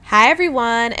Hi,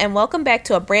 everyone, and welcome back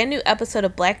to a brand new episode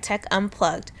of Black Tech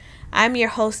Unplugged. I'm your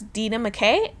host, Dina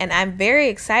McKay, and I'm very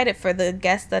excited for the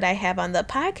guest that I have on the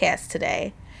podcast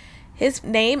today. His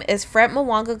name is Fred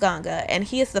Mwanga, and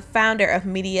he is the founder of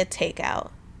Media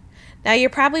Takeout. Now, you're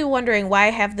probably wondering why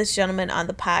I have this gentleman on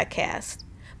the podcast.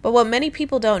 But what many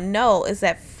people don't know is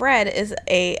that Fred is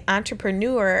an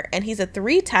entrepreneur, and he's a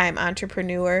three-time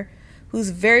entrepreneur who's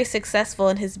very successful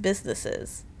in his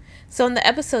businesses. So, in the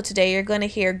episode today, you're going to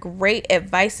hear great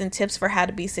advice and tips for how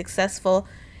to be successful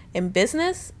in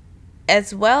business,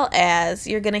 as well as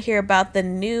you're going to hear about the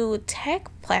new tech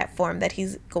platform that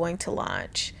he's going to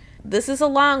launch. This is a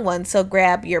long one, so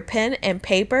grab your pen and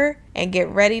paper and get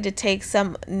ready to take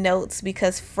some notes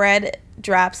because Fred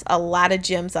drops a lot of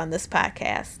gems on this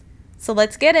podcast. So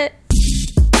let's get it.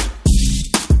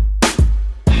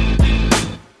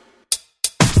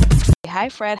 Hi,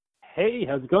 Fred. Hey,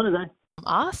 how's it going today?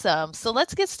 Awesome. So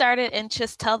let's get started and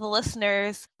just tell the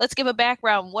listeners, let's give a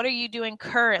background. What are you doing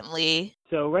currently?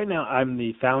 So right now I'm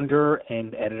the founder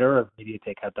and editor of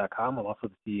MediaTakeout.com. I'm also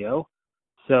the CEO.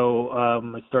 So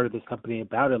I started this company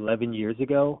about 11 years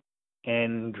ago,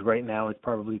 and right now it's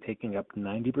probably taking up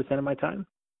 90% of my time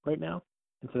right now.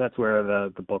 And so that's where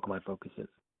the bulk of my focus is.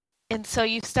 And so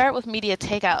you start with Media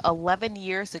Takeout 11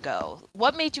 years ago.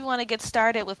 What made you want to get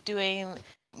started with doing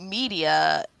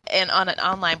media and on an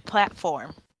online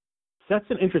platform? So that's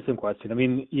an interesting question. I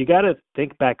mean, you got to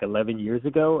think back 11 years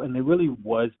ago, and there really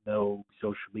was no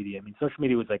social media. I mean, social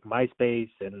media was like MySpace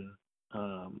and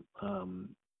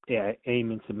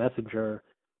AIM Instant Messenger.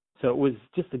 So it was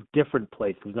just a different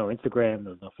place. There was no Instagram,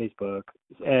 there was no Facebook.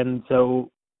 And so,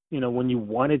 when you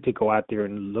wanted to go out there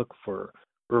and look for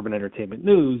urban entertainment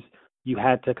news, you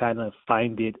had to kind of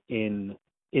find it in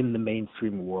the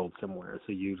mainstream world somewhere.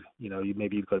 So you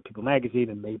maybe you'd go to People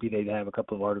Magazine and maybe they'd have a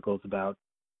couple of articles about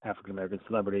African American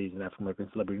celebrities and African American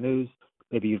celebrity news.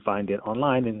 Maybe you'd find it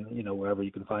online and wherever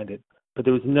you can find it. But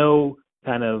there was no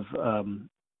kind of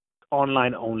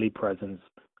online only presence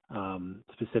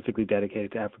specifically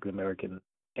dedicated to African American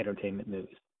entertainment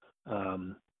news,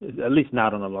 at least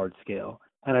not on a large scale.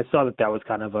 And I saw that was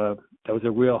kind of that was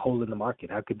a real hole in the market.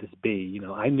 How could this be?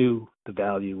 I knew the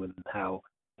value and how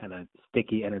kind of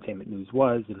sticky entertainment news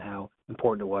was and how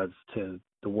important it was to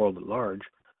the world at large.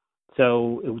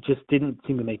 So it just didn't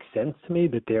seem to make sense to me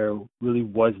that there really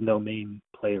was no main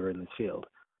player in this field.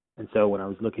 And so when I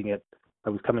was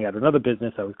coming out of another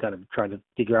business, I was kind of trying to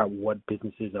figure out what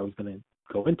businesses I was going to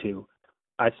go into.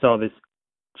 I saw this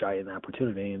giant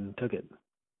opportunity and took it.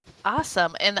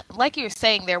 Awesome. And like you were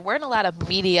saying, there weren't a lot of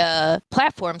media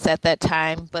platforms at that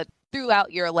time, but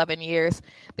throughout your 11 years,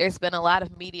 there's been a lot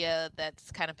of media that's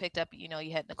kind of picked up. You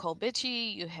had Nicole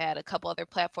Bitchie, you had a couple other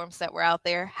platforms that were out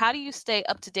there. How do you stay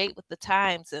up to date with the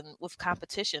times and with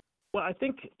competition? Well, I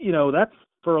think, that's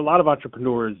for a lot of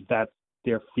entrepreneurs, that's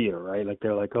their fear, right? Like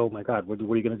they're like, oh my God, what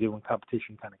are you going to do when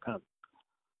competition kind of comes?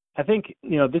 I think,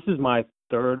 this is my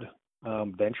third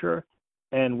venture.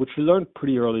 And what you learn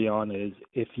pretty early on is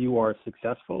if you are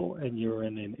successful and you're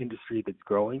in an industry that's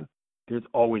growing, there's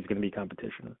always going to be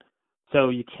competition. So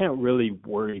you can't really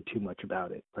worry too much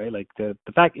about it, right? Like the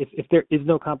fact if there is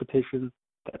no competition,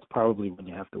 that's probably when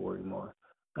you have to worry more.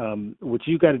 What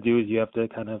you got to do is you have to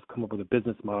kind of come up with a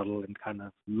business model and kind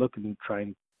of look and try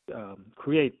and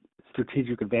create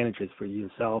strategic advantages for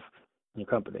yourself and your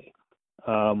company.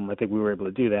 I think we were able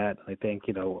to do that. I think,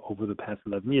 over the past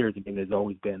 11 years, I mean, there's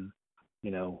always been,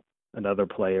 another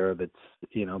player that's,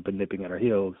 been nipping at our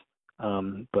heels.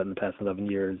 But in the past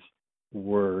 11 years,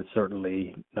 we're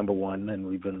certainly number one, and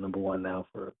we've been number one now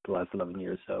for the last 11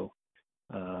 years. So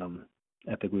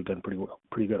I think we've done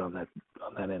pretty good on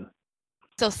that end.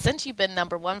 So since you've been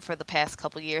number one for the past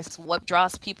couple of years, what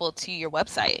draws people to your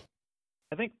website?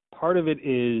 I think part of it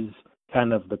is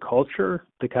kind of the culture,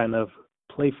 the kind of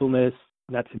playfulness,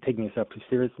 not to taking yourself too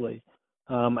seriously.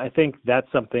 I think that's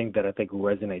something that I think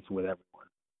resonates with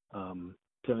everyone.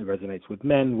 Certainly resonates with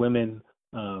men, women,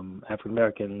 African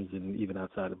Americans, and even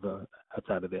outside of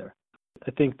there.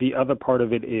 I think the other part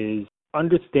of it is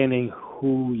understanding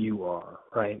who you are,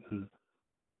 right? And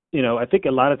I think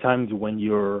a lot of times when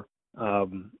you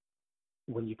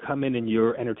come in and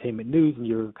you're entertainment news and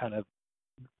you're kind of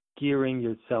gearing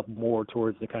yourself more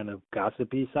towards the kind of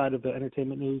gossipy side of the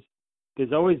entertainment news,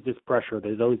 there's always this pressure.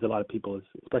 There's always a lot of people,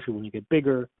 especially when you get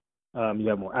bigger, you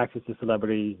have more access to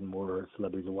celebrities and more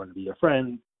celebrities who want to be your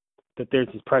friends, that there's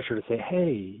this pressure to say,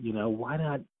 hey, why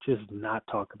not just not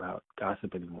talk about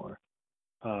gossip anymore?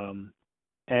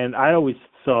 And I always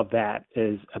saw that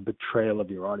as a betrayal of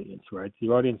your audience, right?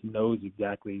 Your audience knows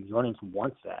exactly, your audience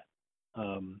wants that.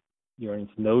 Your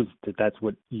audience knows that that's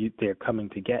what they're coming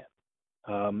to get.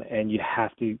 and you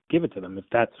have to give it to them. If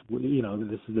that's,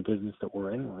 this is the business that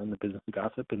we're in the business of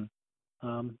gossip, and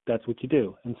that's what you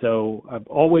do. And so I've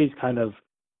always kind of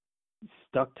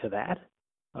stuck to that,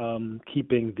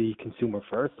 keeping the consumer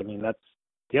first. I mean, that's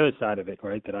the other side of it,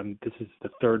 right? This is the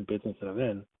third business that I'm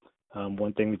in.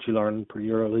 One thing that you learn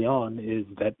pretty early on is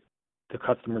that the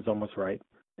customer's almost right.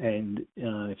 And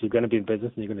if you're going to be in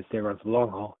business and you're going to stay around for the long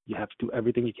haul, you have to do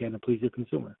everything you can to please your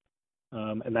consumer.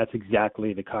 And that's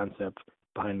exactly the concept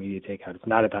behind Media Takeout. It's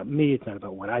not about me. It's not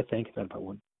about what I think. It's not about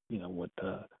what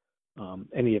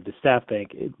any of the staff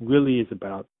think. It really is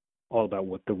all about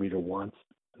what the reader wants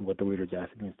and what the reader's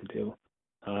asking us to do.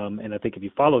 And I think if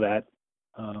you follow that,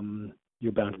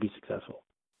 you're bound to be successful.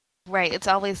 Right. It's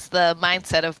always the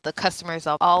mindset of the customer is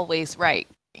always right,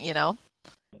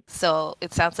 So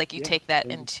it sounds like you take that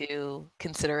into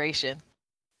consideration.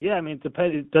 Yeah, I mean,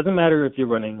 it doesn't matter if you're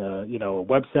running a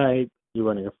website, you're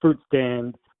running a fruit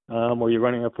stand, or you're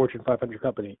running a Fortune 500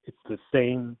 company. It's the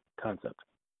same concept.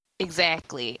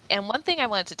 Exactly. And one thing I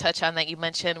wanted to touch on that you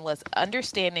mentioned was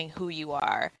understanding who you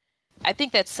are. I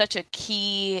think that's such a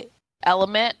key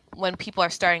element when people are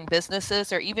starting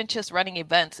businesses or even just running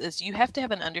events is you have to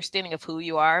have an understanding of who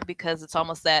you are, because it's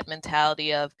almost that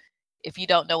mentality of if you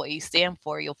don't know what you stand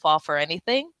for, you'll fall for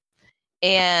anything.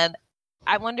 And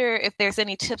I wonder if there's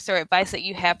any tips or advice that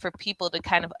you have for people to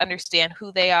kind of understand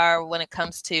who they are when it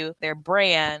comes to their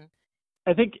brand.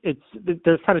 I think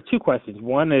there's kind of two questions.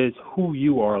 One is who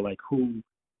you are, like who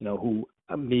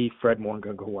me, Fred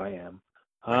Morgan, who I am.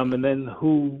 And then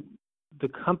who the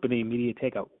company, Media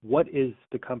Takeout, what is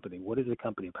the company? What is the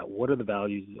company about? What are the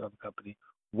values of the company?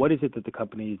 What is it that the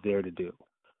company is there to do?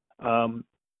 And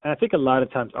I think a lot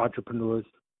of times entrepreneurs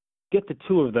get the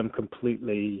two of them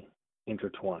completely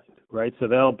intertwined, right? So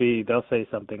they'll say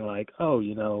something like, oh,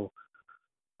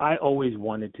 I always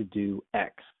wanted to do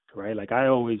X, right? Like I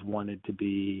always wanted to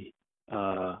be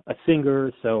a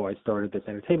singer, so I started this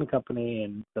entertainment company,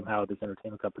 and somehow this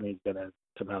entertainment company is going to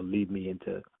somehow lead me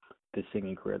into this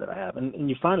singing career that I have. And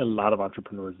you find a lot of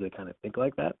entrepreneurs that kind of think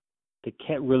like that. They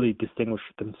can't really distinguish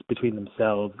between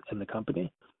themselves and the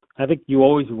company. I think you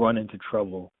always run into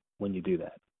trouble when you do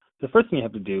that. The first thing you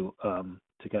have to do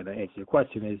to kind of answer your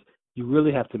question is you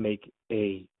really have to make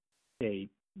a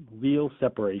real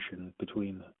separation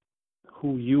between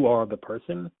who you are, the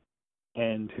person,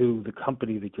 and who the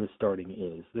company that you're starting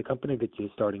is. The company that you're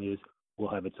starting will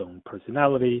have its own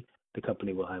personality. The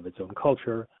company will have its own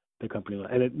culture.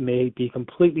 And it may be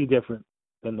completely different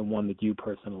than the one that you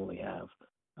personally have.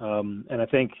 And I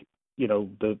think,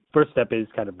 the first step is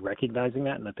kind of recognizing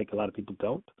that, and I think a lot of people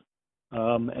don't.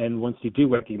 And once you do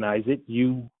recognize it,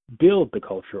 you build the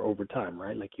culture over time,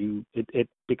 right? Like it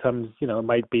becomes, it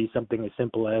might be something as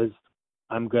simple as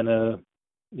I'm gonna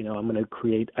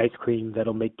create ice cream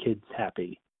that'll make kids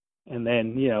happy. And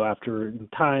then, after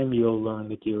time, you'll learn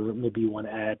that maybe you want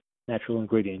to add natural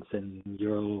ingredients, and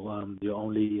you'll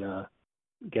only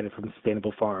get it from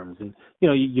sustainable farms. And,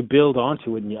 you build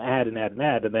onto it and you add and add and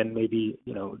add. And then maybe,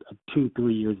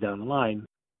 2-3 years down the line,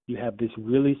 you have this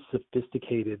really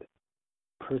sophisticated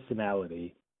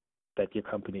personality that your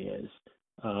company is.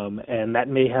 And that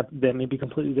may be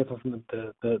completely different from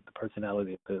the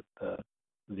personality of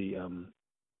the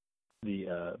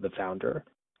founder.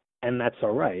 And that's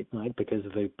all right? Because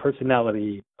the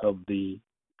personality of the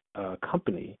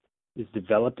company is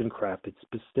developed and crafted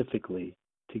specifically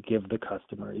to give the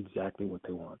customer exactly what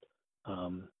they want.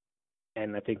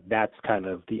 And I think that's kind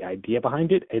of the idea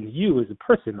behind it. And you as a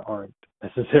person aren't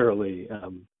necessarily,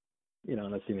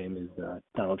 unless your name is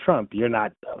Donald Trump, you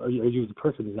as a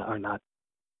person are not,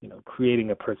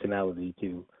 creating a personality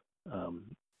to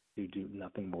do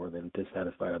nothing more than to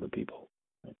satisfy other people.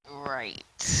 Right.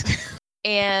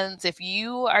 And if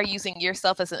you are using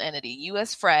yourself as an entity, you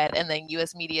as Fred, and then you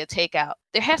as Media Takeout,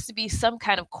 there has to be some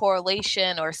kind of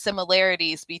correlation or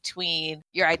similarities between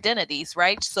your identities,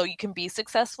 right? So you can be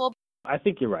successful. I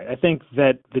think you're right. I think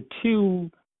that the two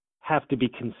have to be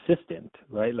consistent,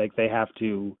 right? Like they have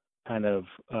to kind of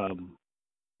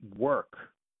work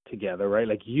together, right?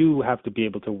 Like you have to be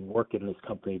able to work in this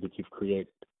company that you've created,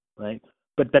 right?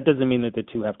 But that doesn't mean that the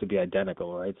two have to be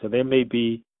identical, right? So there may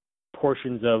be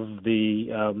portions of the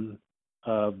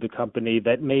company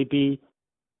that maybe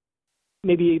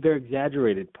they're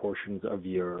exaggerated portions of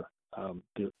your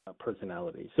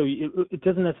personality. So it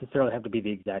doesn't necessarily have to be the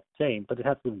exact same, but it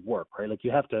has to work, right? Like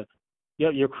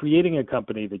you're creating a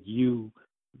company that you,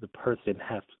 the person,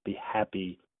 have to be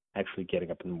happy actually getting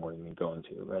up in the morning and going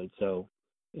to, right? So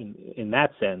in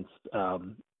that sense,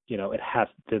 it has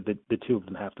to, the two of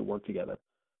them have to work together.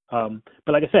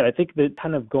 But like I said, I think that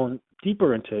kind of going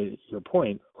deeper into your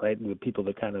point, right, with people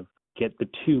that kind of get the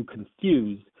two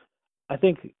confused. I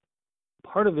think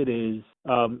part of it is,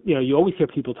 you always hear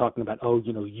people talking about, oh,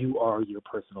 you are your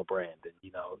personal brand, and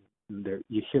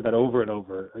you hear that over and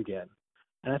over again,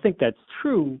 and I think that's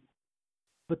true,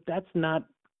 but that's not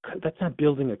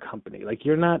building a company. Like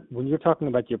when you're talking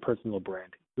about your personal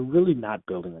brand, you're really not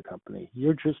building a company.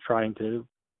 You're just trying to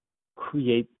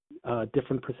create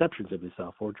different perceptions of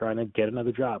yourself, or trying to get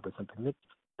another job or something.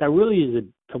 That really is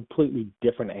a completely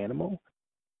different animal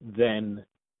than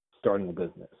starting a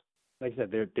business. Like I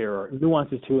said, there are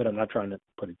nuances to it. I'm not trying to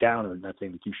put it down, or not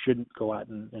saying that you shouldn't go out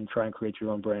and try and create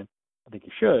your own brand. I think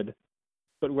you should,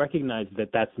 but recognize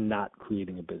that that's not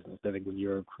creating a business. I think when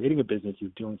you're creating a business,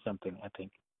 you're doing something, I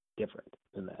think, different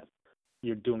than that.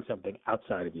 You're doing something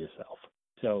outside of yourself.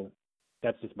 So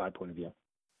that's just my point of view.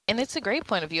 And it's a great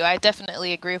point of view. I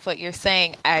definitely agree with what you're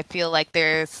saying. I feel like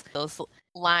there's those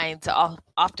lines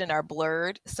often are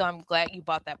blurred. So I'm glad you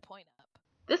brought that point up.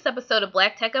 This episode of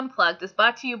Black Tech Unplugged is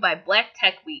brought to you by Black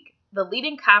Tech Week, the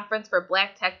leading conference for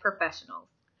Black Tech professionals.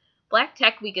 Black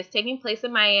Tech Week is taking place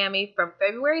in Miami from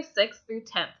February 6th through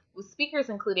 10th, with speakers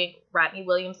including Rodney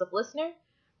Williams of Listener,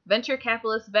 venture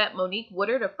capitalist vet Monique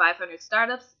Woodard of 500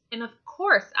 Startups, and of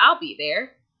course, I'll be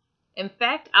there. In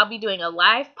fact, I'll be doing a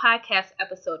live podcast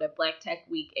episode at Black Tech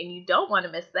Week, and you don't want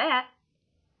to miss that.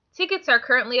 Tickets are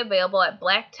currently available at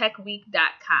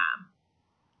blacktechweek.com.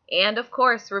 And of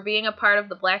course, for being a part of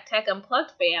the Black Tech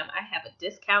Unplugged fam, I have a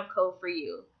discount code for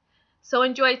you. So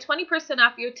enjoy 20%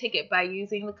 off your ticket by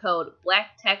using the code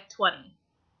BLACKTECH20.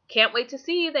 Can't wait to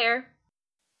see you there.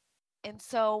 And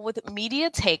so with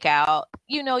Media Takeout,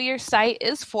 your site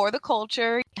is for the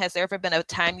culture. Has there ever been a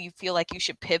time you feel like you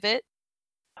should pivot?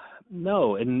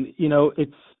 No, and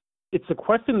it's a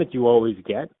question that you always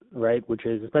get, right? Which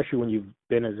is, especially when you've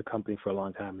been as a company for a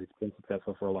long time, it's been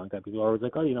successful for a long time. People are always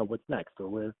like, oh, what's next, or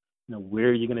where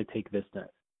are you going to take this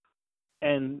next?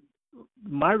 And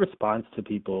my response to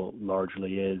people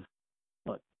largely is,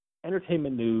 look,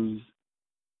 entertainment news,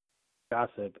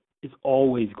 gossip is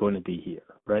always going to be here,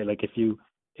 right? Like if you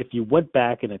went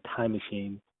back in a time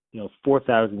machine,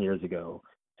 4,000 years ago,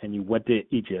 and you went to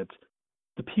Egypt,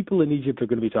 the people in Egypt are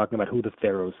going to be talking about who the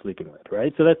pharaoh is sleeping with,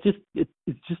 right? So that's just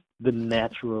it's just the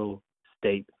natural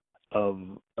state of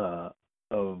the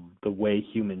way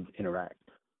humans interact.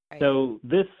 Right. So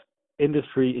this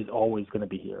industry is always going to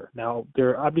be here. Now, there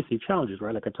are obviously challenges,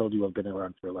 right? Like I told you, I've been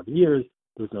around for 11 years.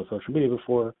 There was no social media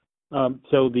before.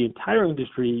 So the entire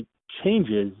industry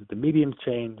changes. The mediums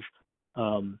change.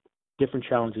 Different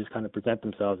challenges kind of present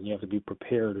themselves, and you have to be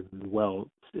prepared and well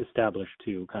established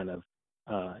to kind of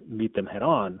meet them head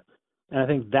on. And I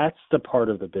think that's the part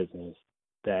of the business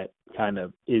that kind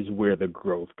of is where the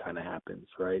growth kind of happens,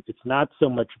 right? It's not so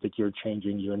much that you're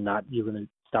changing. You're going to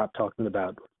stop talking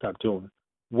about, stop doing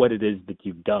what it is that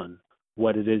you've done,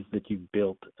 what it is that you've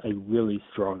built a really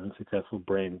strong and successful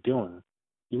brand doing.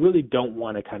 You really don't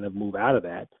want to kind of move out of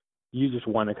that. You just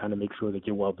want to kind of make sure that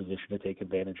you're well positioned to take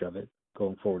advantage of it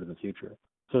going forward in the future.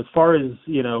 So as far as,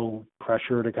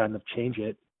 pressure to kind of change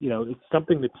it, it's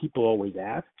something that people always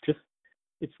ask. Just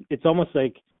it's almost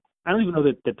like, I don't even know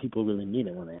that people really mean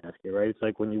it when they ask it, right? It's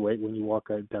like when you walk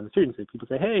down the street and say, people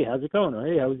say, hey, how's it going? Or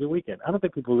hey, how was your weekend? I don't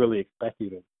think people really expect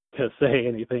you to say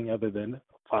anything other than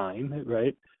fine,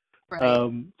 right?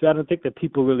 So I don't think that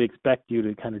people really expect you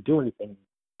to kind of do anything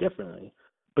differently.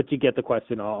 But you get the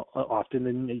question often,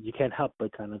 and you can't help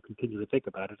but kind of continue to think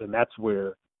about it. And that's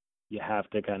where you have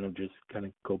to kind of just kind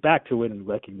of go back to it and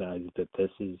recognize that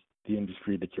this is the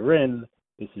industry that you're in.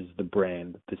 This is the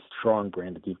brand, the strong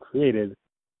brand that you've created.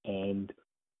 And,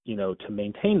 to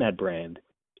maintain that brand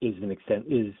is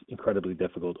incredibly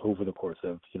difficult over the course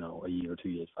of, a year, 2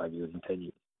 years, 5 years, and 10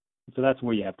 years. So that's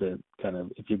where you have to kind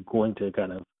of, if you're going to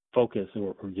kind of focus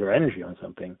or your energy on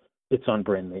something, it's on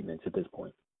brand maintenance at this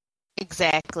point.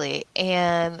 Exactly.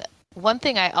 And one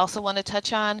thing I also want to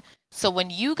touch on, so when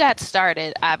you got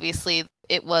started, obviously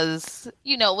it was,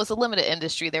 it was a limited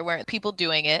industry. There weren't people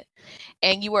doing it,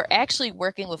 and you were actually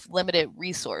working with limited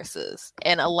resources.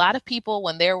 And a lot of people,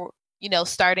 when they're,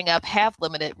 starting up, have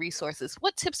limited resources.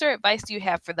 What tips or advice do you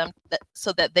have for them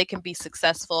so that they can be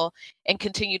successful and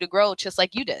continue to grow just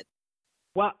like you did?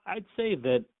 Well, I'd say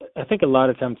that I think a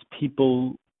lot of times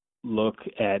people look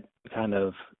at kind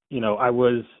of, I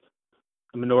was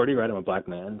a minority, right? I'm a Black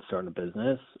man starting a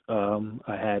business.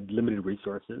 I had limited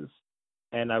resources,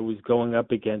 and I was going up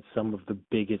against some of the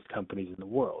biggest companies in the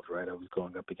world, right? I was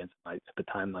going up against, at the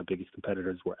time, my biggest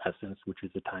competitors were Essence, which is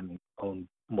a time-owned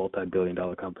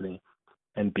multi-billion-dollar company,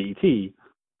 and BET,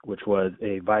 which was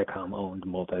a Viacom-owned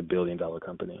multi-billion-dollar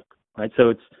company, right? So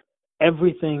it's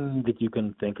everything that you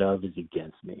can think of is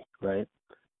against me, right?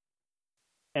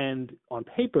 And on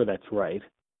paper, that's right.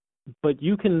 But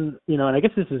you can, and I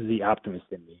guess this is the optimist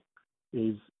in me,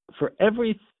 is for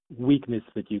every weakness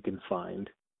that you can find,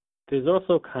 there's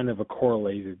also kind of a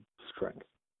correlated strength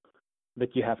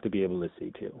that you have to be able to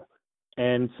see too.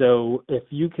 And so if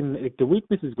the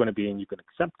weakness is going to be, and you can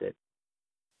accept it,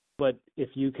 but if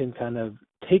you can kind of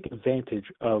take advantage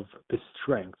of the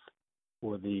strength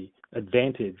or the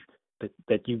advantage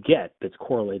that you get that's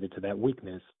correlated to that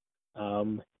weakness,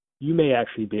 you may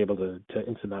actually be able to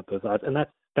insurmount those odds. And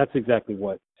that's exactly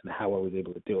what and how I was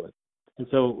able to do it. And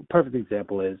so a perfect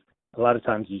example is a lot of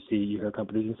times you hear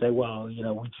companies and say, well,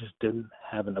 we just didn't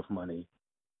have enough money.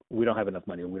 We don't have enough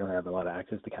money, or we don't have a lot of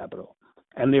access to capital.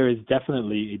 And there is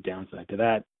definitely a downside to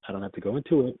that. I don't have to go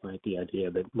into it, right? The idea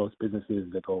that most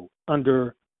businesses that go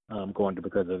under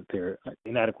because of their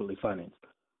inadequately financed.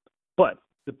 But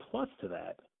the plus to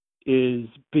that is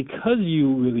because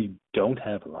you really don't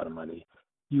have a lot of money,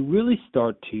 you really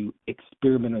start to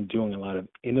experiment on doing a lot of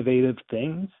innovative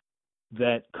things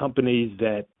that companies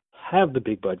that have the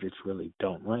big budgets really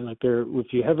don't, right? Like if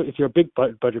you're a big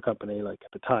budget company, like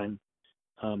at the time,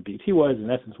 BET was,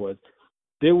 and Essence was,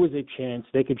 there was a chance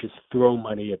they could just throw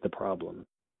money at the problem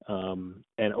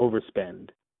and overspend.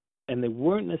 And they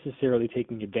weren't necessarily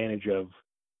taking advantage of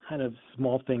kind of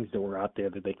small things that were out there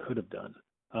that they could have done.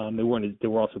 They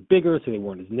were also bigger, so they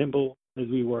weren't as nimble as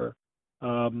we were.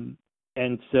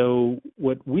 And so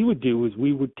what we would do is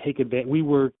we would take advantage. We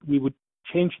would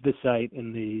change the site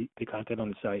and the content on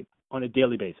the site on a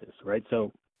daily basis, right?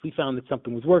 So if we found that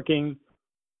something was working,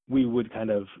 we would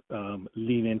kind of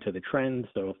lean into the trend.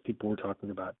 So if people were talking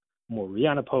about more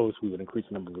Rihanna posts, we would increase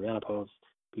the number of Rihanna posts.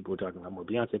 People were talking about more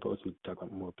Beyonce posts, we'd talk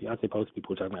about more Beyonce posts. People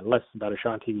were talking about less about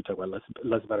Ashanti, we talk about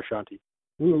less about Ashanti.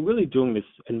 We were really doing this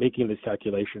and making this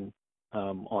calculation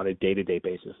on a day-to-day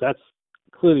basis. That's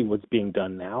clearly what's being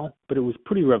done now, but it was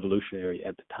pretty revolutionary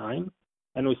at the time.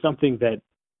 And it was something that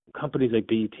companies like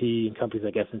BET and companies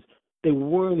like Essence, they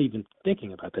weren't even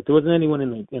thinking about that. There wasn't anyone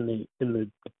in the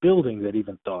building that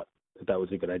even thought that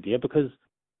was a good idea because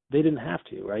they didn't have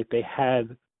to, right? They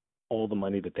had all the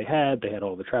money that they had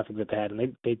all the traffic that they had,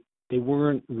 and they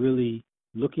weren't really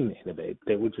looking to innovate.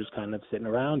 They were just kind of sitting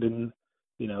around and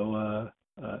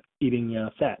eating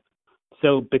fat.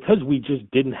 So because we just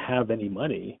didn't have any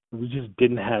money, we just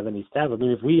didn't have any staff. I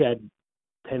mean, if we had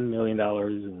 $10 million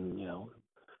and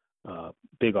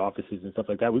big offices and stuff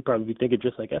like that, we'd probably be thinking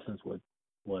just like Essence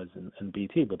was and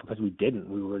BT. But because we didn't,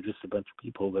 we were just a bunch of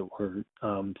people that were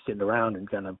sitting around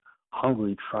and kind of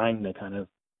hungry, trying to kind of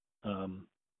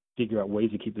figure out ways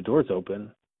to keep the doors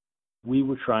open. We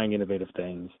were trying innovative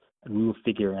things, and we were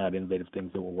figuring out innovative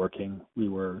things that were working. We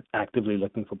were actively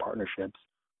looking for partnerships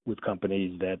with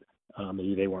companies that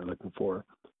maybe they weren't looking for.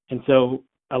 And so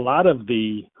a lot of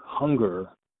the hunger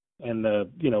and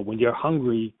when you're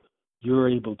hungry, you're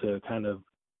able to kind of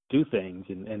do things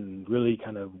and really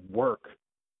kind of work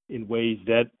in ways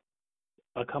that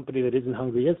a company that isn't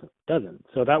hungry doesn't.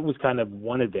 So that was kind of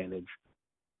one advantage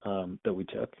that we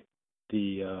took.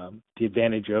 The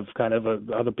advantage of kind of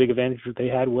other big advantage that they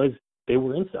had was they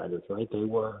were insiders, right? They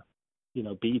were,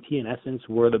 BET and Essence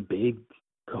were the big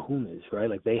kahunas, right?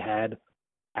 Like they had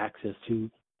access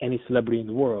to any celebrity in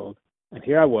the world. And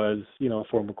here I was, a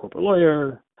former corporate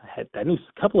lawyer. I knew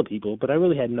a couple of people, but I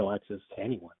really had no access to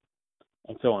anyone.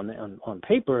 And so on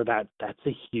paper, that's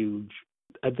a huge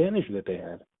advantage that they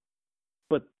had.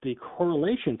 But the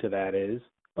correlation to that is,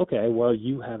 okay, well,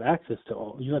 you have access to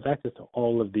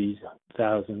all of these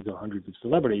thousands or hundreds of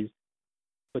celebrities,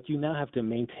 but you now have to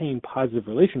maintain positive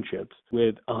relationships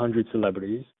with 100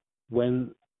 celebrities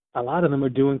when a lot of them are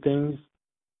doing things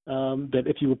that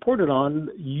if you reported on,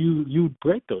 you'd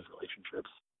break those relationships.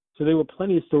 So there were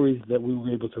plenty of stories that we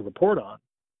were able to report on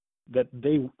that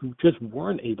they just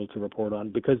weren't able to report on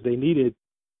because they needed,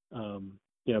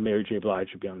 Mary J. Blige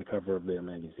to be on the cover of their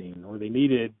magazine, or they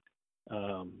needed,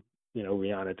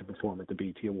 Rihanna to perform at the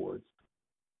BET Awards.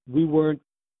 We weren't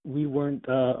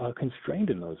constrained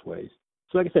in those ways.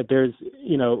 So like I said, there's,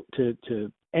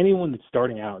 to anyone that's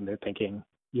starting out and they're thinking,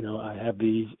 I have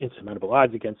these insurmountable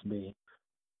odds against me.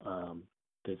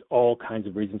 There's all kinds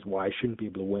of reasons why I shouldn't be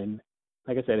able to win.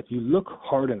 Like I said, if you look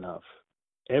hard enough,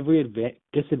 every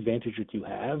disadvantage that you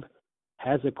have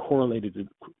has a correlated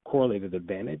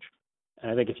advantage.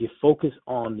 And I think if you focus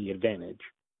on the advantage,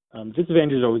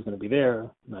 disadvantage is always going to be there.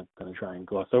 I'm not going to try and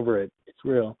gloss over it. It's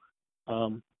real.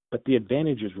 But the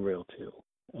advantage is real too.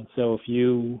 And so if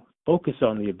you focus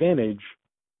on the advantage,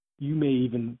 you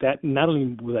may not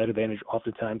only will that advantage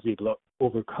oftentimes be able to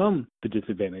overcome the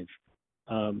disadvantage,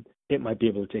 it might be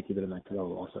able to take you to the next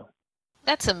level also.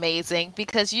 That's amazing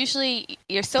because usually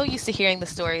you're so used to hearing the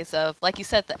stories of, like you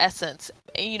said, the essence,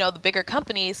 the bigger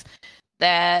companies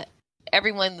that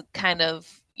everyone kind of,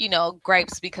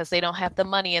 gripes because they don't have the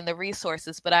money and the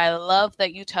resources. But I love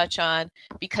that you touch on,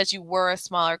 because you were a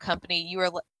smaller company, you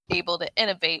were able to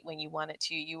innovate when you wanted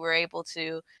to. You were able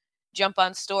to jump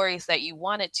on stories that you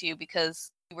wanted to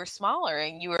because you were smaller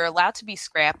and you were allowed to be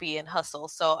scrappy and hustle.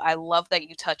 So I love that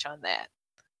you touch on that.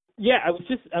 Yeah, I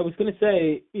was going to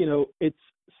say, it's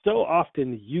so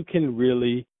often you can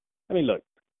really, I mean, look,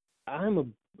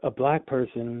 I'm a black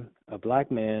person, a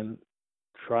black man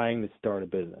trying to start a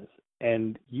business,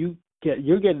 and you're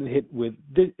getting hit with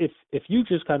this, if you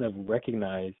just kind of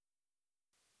recognize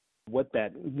what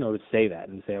that, to say that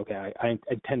and say, okay, I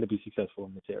intend to be successful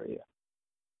in this area.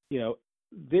 You know,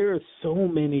 there are so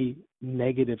many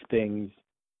negative things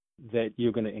that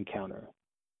you're going to encounter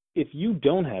if you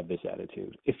don't have this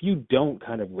attitude, if you don't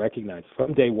kind of recognize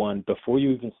from day one, before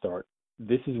you even start,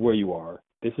 this is where you are,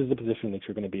 this is the position that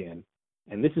you're going to be in,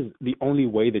 and this is the only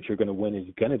way that you're going to win is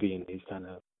going to be in these kind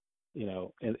of,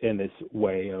 in this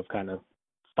way of kind of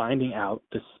finding out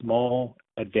the small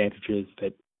advantages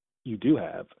that you do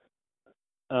have.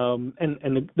 And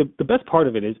the best part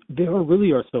of it is there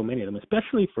really are so many of them,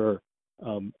 especially for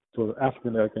African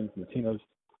Americans, Latinos,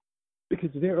 because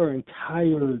there are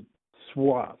entire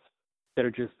swaths that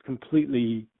are just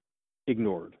completely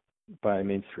ignored by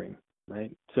mainstream,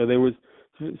 right?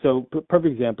 Perfect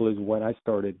example is when I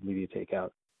started Media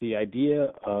Takeout. The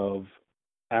idea of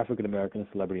African American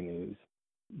celebrity news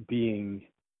being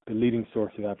the leading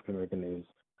source of African American news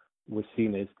was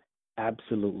seen as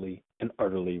absolutely and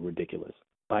utterly ridiculous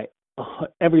by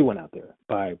everyone out there,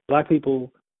 by black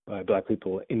people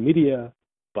in media,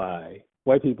 by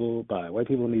white people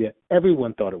in media.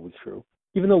 Everyone thought it was true,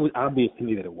 even though it was obvious to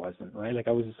me that it wasn't, right? Like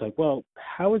I was just like, well,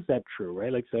 how is that true,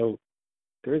 right? Like, so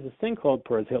there is this thing called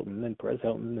Perez Hilton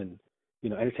and,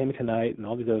 Entertainment Tonight and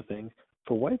all these other things.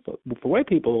 For white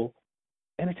people,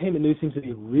 entertainment news seems to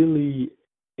be really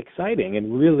exciting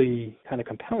and really kind of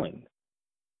compelling.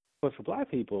 But for black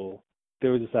people,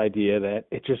 there was this idea that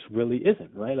it just really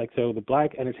isn't, right? Like, so the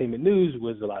black entertainment news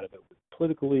was a lot of it was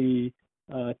politically,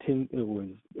 it was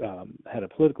had a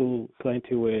political slant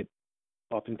to it.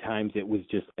 Oftentimes, it was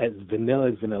just as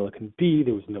vanilla can be.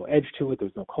 There was no edge to it. There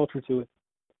was no culture to it.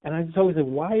 And I just always said,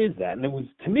 why is that? And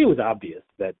to me, it was obvious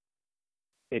that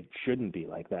it shouldn't be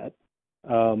like that.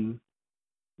 Um,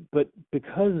 but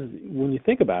because when you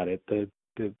think about it, the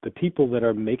people that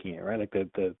are making it, right, like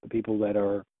the people that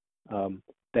are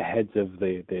the heads of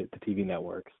the TV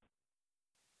networks,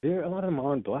 a lot of them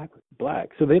aren't black,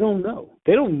 so they don't know.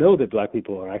 They don't know that black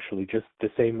people are actually just the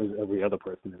same as every other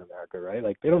person in America, right?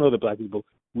 Like they don't know that black people,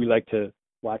 we like to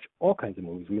watch all kinds of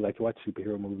movies. We like to watch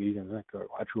superhero movies and we like to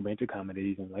watch romantic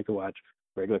comedies and like to watch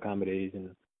regular comedies,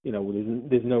 and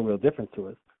there's no real difference to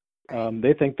us. Right.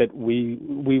 They think that we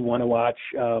want to watch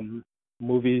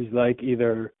movies like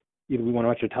either we want to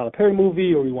watch a Tyler Perry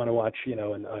movie or we want to watch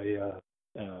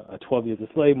a 12 Years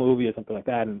a Slave movie or something like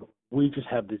that, and we just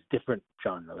have this different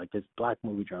genre, like this black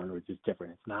movie genre, which is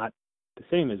different. It's not the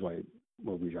same as white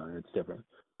movie genre. It's different.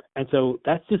 And so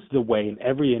that's just the way in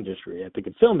every industry. I think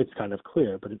in film it's kind of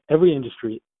clear, but in every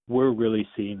industry we're really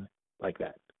seen like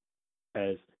that,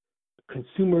 as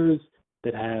consumers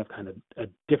that have kind of a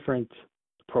different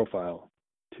profile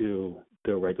to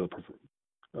the regular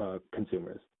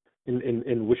consumers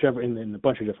in a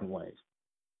bunch of different ways.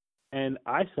 And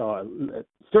I saw,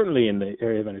 certainly in the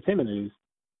area of entertainment news,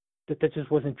 that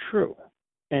just wasn't true.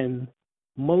 And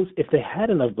if they had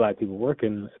enough black people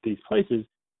working at these places,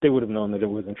 they would have known that it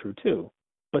wasn't true too.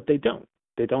 But they don't.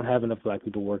 They don't have enough black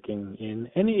people working in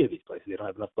any of these places. They don't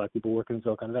have enough black people working in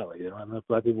Silicon Valley. They don't have enough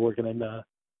black people working in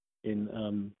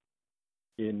in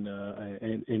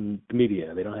the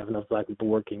media. They don't have enough black people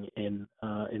working in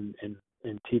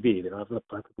TV. They don't have enough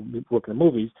black people working in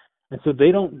movies, and so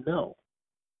they don't know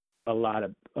a lot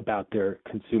about their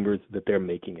consumers that they're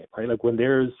making it, right? Like when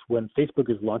Facebook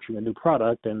is launching a new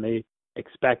product and they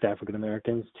expect African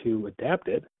Americans to adapt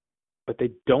it, but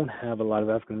they don't have a lot of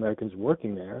African Americans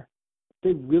working there,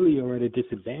 they really are at a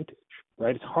disadvantage,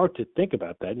 right? It's hard to think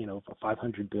about that. A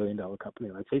 $500 billion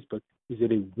company like Facebook is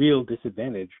at a real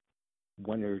disadvantage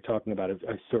when you're talking about a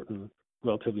certain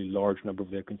relatively large number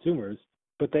of their consumers,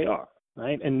 but they are,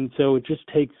 right? And so it just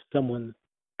takes someone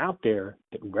out there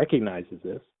that recognizes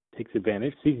this, takes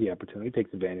advantage, sees the opportunity,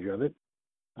 takes advantage of it,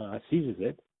 seizes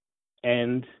it,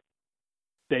 and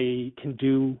they can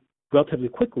do relatively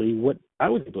quickly what I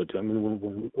was able to do. I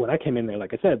mean, when I came in there,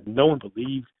 like I said, no one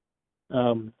believed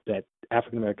that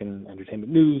African American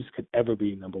entertainment news could ever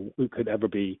be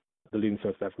the leading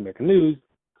source of African American news.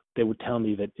 they would tell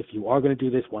me that if you are going to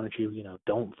do this, why don't you,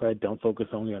 don't focus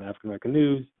only on African American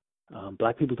news.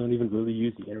 Black people don't even really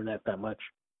use the internet that much.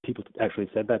 People actually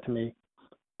said that to me.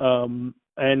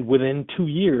 And within 2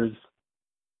 years,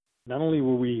 not only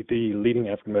were we the leading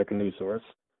African American news source,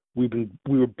 we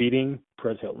were beating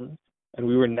Perez Hilton, and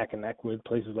we were neck and neck with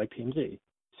places like TMZ.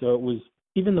 So it was,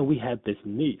 even though we had this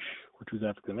niche, which was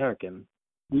African American,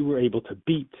 we were able to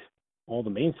beat all the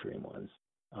mainstream ones.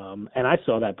 And I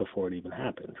saw that before it even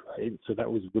happened, right? So that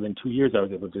was within 2 years I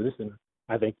was able to do this. And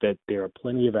I think that there are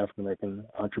plenty of African American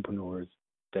entrepreneurs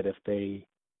that if they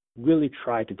really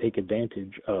try to take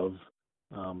advantage of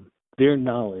their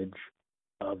knowledge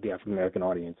of the African American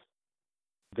audience,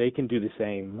 they can do the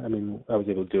same. I mean, I was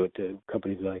able to do it to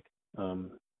companies like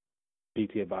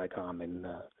BT at Viacom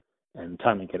and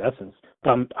Time Incandescence.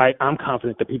 I'm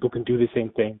confident that people can do the same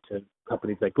thing to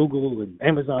companies like Google and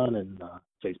Amazon and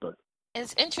Facebook.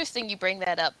 It's interesting you bring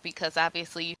that up because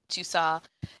obviously you saw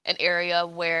an area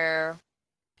where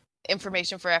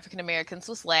information for African Americans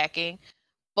was lacking.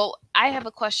 But I have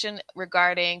a question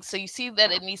regarding, so you see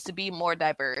that it needs to be more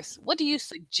diverse. What do you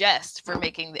suggest for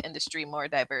making the industry more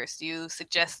diverse? Do you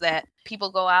suggest that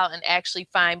people go out and actually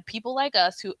find people like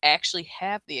us who actually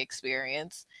have the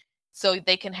experience so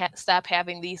they can stop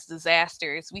having these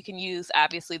disasters? We can use,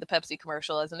 obviously, the Pepsi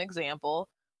commercial as an example,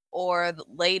 or the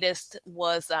latest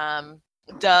was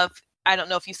Dove. I don't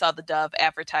know if you saw the Dove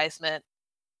advertisement.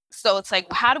 So it's like,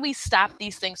 how do we stop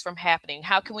these things from happening?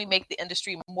 How can we make the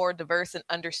industry more diverse and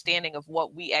understanding of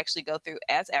what we actually go through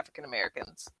as African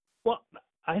Americans? Well,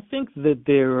 I think that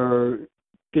there are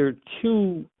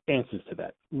 2 answers to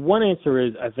that. One answer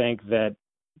is, I think that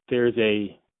there's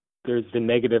the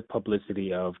negative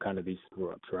publicity of kind of these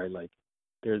screw-ups, right? Like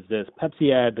there's this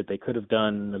Pepsi ad that they could have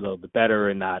done a little bit better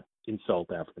and not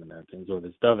insult African Americans, or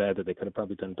this Dove ad that they could have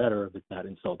probably done better but not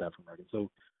insult African Americans.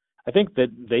 So I think that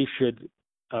they should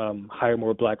hire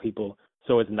more Black people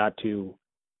so as not to,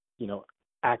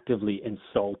 actively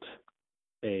insult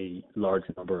a large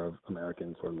number of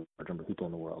Americans or a large number of people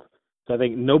in the world. So I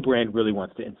think no brand really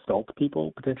wants to insult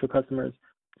people, potential customers.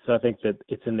 So I think that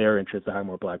it's in their interest to hire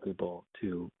more Black people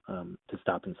to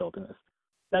stop insulting us.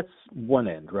 That's one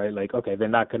end, right? Like, okay, they're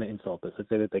not going to insult us. Let's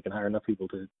say that they can hire enough people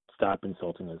to stop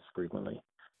insulting us frequently.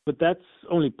 But that's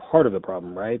only part of the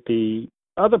problem, right? The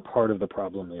other part of the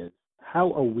problem is,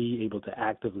 how are we able to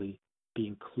actively be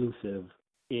inclusive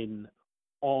in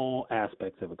all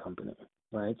aspects of a company,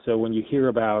 right? So when you hear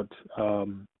about,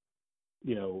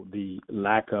 the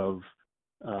lack of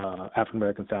African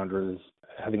American founders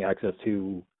having access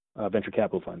to venture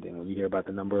capital funding, when you hear about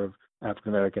the number of African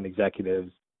American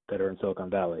executives that are in Silicon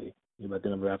Valley, you hear about the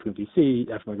number of African American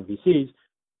VCs,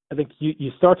 I think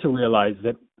you start to realize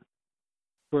that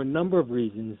for a number of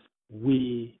reasons,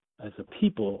 we as a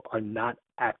people are not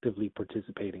actively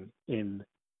participating in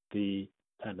the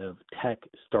kind of tech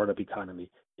startup economy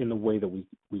in the way that we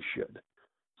should.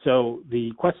 So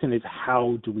the question is,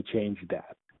 how do we change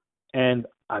that? And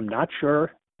I'm not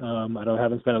sure.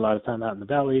 Haven't spent a lot of time out in the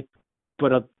Valley,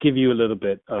 but I'll give you a little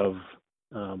bit of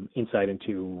insight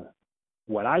into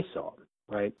what I saw.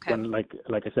 Right, okay. When like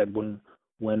I said, when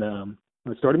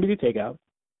I started Media Takeout,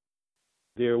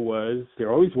 there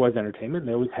always was entertainment.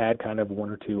 They always had kind of 1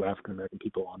 or 2 African American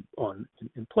people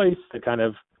in place that kind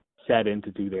of sat in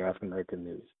to do their African American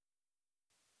news.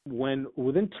 When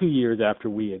within 2 years after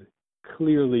we had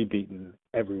clearly beaten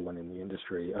everyone in the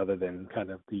industry, other than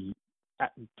kind of the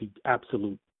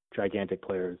absolute gigantic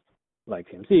players like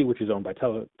TMZ, which is owned by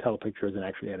Telepictures and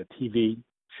actually had a TV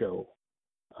show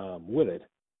with it,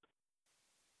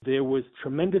 there was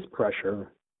tremendous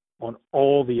pressure on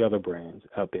all the other brands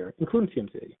out there, including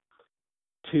TMZ,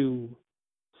 to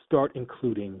start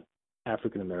including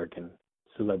African American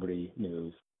celebrity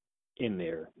news in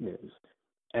their news.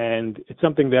 And it's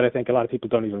something that I think a lot of people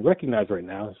don't even recognize right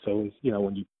now. So,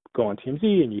 when you go on TMZ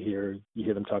and you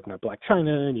hear them talking about Blac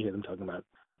Chyna, and you hear them talking about,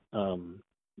 an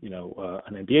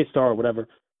NBA star or whatever,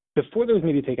 before there was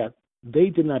Media Takeout, they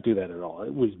did not do that at all.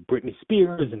 It was Britney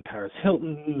Spears and Paris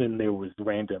Hilton, and there was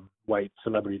random white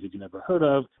celebrities that you never heard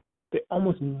of. They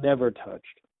almost never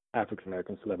touched African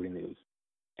American celebrity news.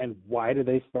 And why did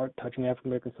they start touching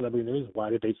African American celebrity news? Why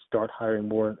did they start hiring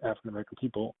more African American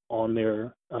people on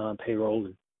their payroll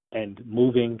and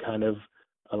moving kind of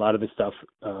a lot of this stuff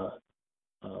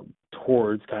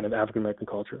towards kind of African American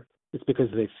culture? It's because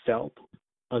they felt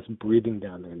us breathing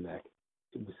down their neck.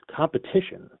 It was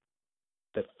competition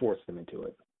that forced them into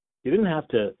it. You didn't have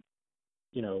to,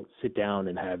 sit down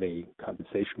and have a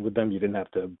conversation with them. You didn't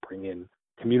have to bring in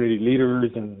community leaders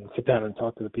and sit down and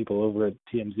talk to the people over at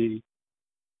TMZ.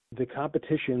 The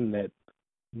competition that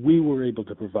we were able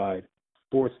to provide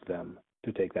forced them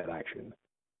to take that action.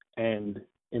 And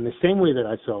in the same way that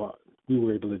I saw we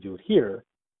were able to do it here,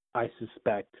 I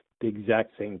suspect the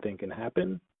exact same thing can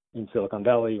happen in Silicon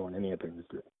Valley or in any other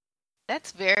industry.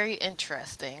 That's very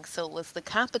interesting. So it was the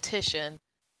competition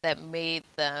that made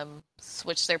them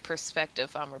switch their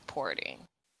perspective on reporting.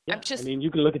 Yeah, I'm just, I mean,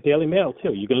 you can look at Daily Mail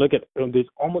too. You can look at there's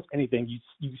almost anything.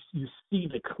 You see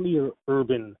the clear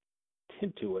urban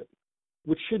tint to it,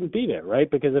 which shouldn't be there, right?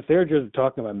 Because if they're just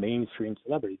talking about mainstream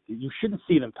celebrities, you shouldn't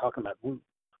see them talking about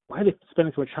why are they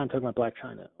spending so much time talking about Blac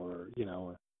Chyna, or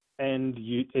And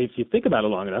if you think about it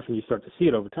long enough and you start to see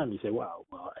it over time, you say, wow,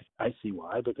 well, I see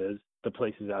why, because the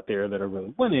places out there that are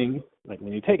really winning, like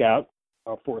Menu Takeout,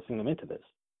 are forcing them into this.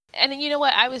 and you know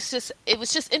what? It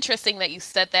was just interesting that you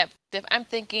said that. I'm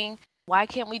thinking, why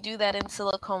can't we do that in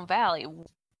Silicon Valley?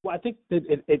 Well, I think that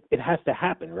it has to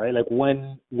happen, right? Like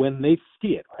when they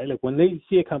see it, right? Like when they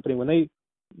see a company,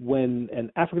 when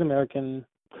an African American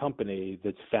company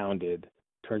that's founded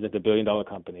turns into a $1 billion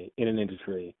company in an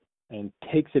industry and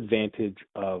takes advantage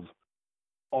of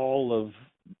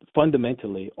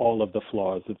fundamentally all of the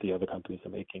flaws that the other companies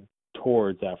are making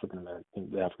towards the African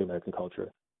American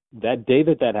culture. That day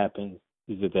that happens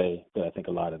is the day that I think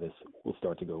a lot of this will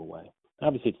start to go away.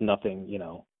 Obviously, it's nothing,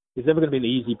 it's never going to be an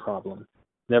easy problem.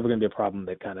 Never going to be a problem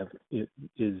that kind of is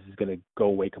going to go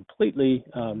away completely.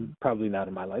 Probably not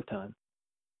in my lifetime.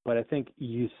 But I think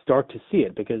you start to see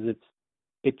it because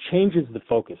it changes the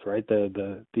focus, right?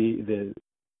 The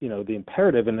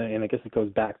imperative, and I guess it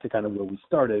goes back to kind of where we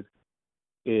started,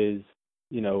 is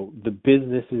the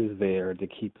business is there to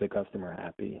keep the customer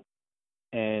happy,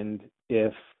 and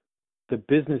if the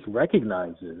business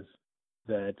recognizes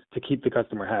that to keep the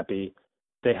customer happy,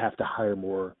 they have to hire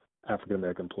more African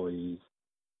American employees.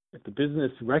 If the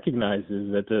business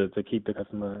recognizes that to keep the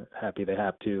customer happy, they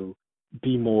have to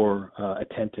be more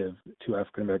attentive to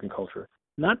African American culture.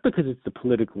 Not because it's the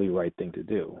politically right thing to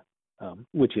do,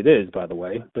 which it is, by the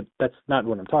way, but that's not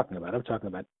what I'm talking about. I'm talking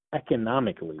about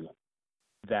economically,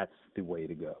 that's the way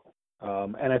to go.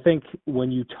 And I think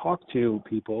when you talk to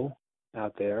people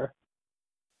out there,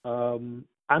 I'm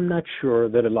not sure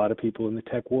that a lot of people in the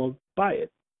tech world buy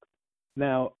it.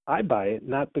 Now, I buy it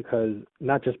not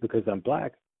just because I'm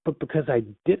Black, but because I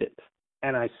did it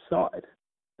and I saw it.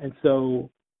 And so,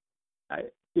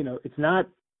 it's not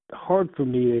hard for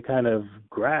me to kind of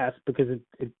grasp because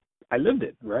I lived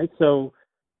it, right? So,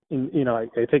 I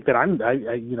think that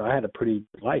I had a pretty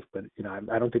good life, but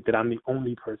I don't think that I'm the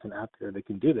only person out there that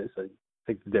can do this. I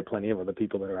think that there are plenty of other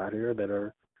people that are out here that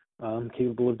are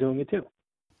capable of doing it too.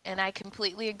 And I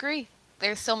completely agree.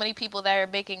 There's so many people that are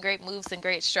making great moves and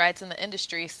great strides in the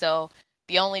industry, so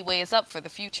the only way is up for the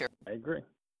future. I agree.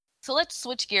 So let's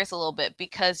switch gears a little bit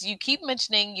because you keep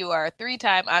mentioning you are a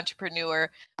 3-time entrepreneur,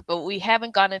 but we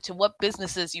haven't gone into what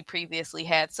businesses you previously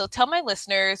had. So tell my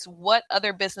listeners, what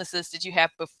other businesses did you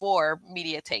have before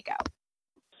Media Takeout?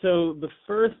 So the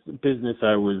first business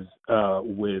I was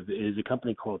with is a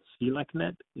company called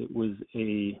SelectNet. It was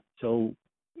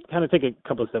kind of take a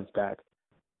couple of steps back.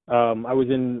 I was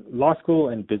in law school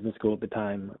and business school at the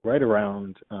time, right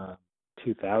around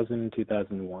 2000,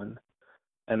 2001.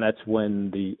 And that's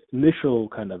when the initial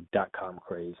kind of .com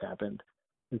craze happened.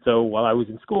 And so while I was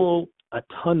in school, a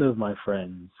ton of my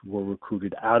friends were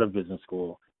recruited out of business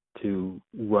school to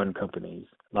run companies,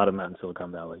 a lot of them out in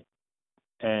Silicon Valley.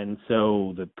 And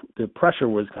so the pressure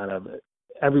was kind of,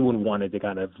 everyone wanted to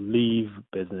kind of leave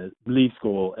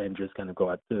school and just kind of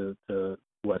go out to the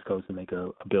West Coast and make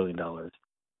 $1 billion. And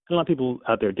a lot of people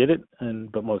out there did it,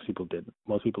 but most people didn't.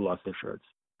 Most people lost their shirts.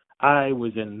 I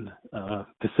was in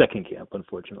the second camp,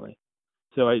 unfortunately.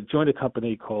 So I joined a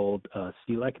company called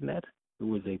SelectNet. It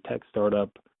was a tech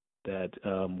startup that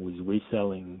was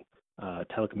reselling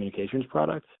telecommunications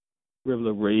products. We were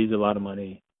able to raise a lot of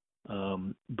money,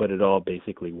 but it all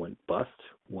basically went bust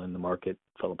when the market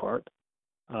fell apart.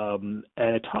 And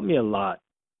it taught me a lot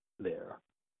there.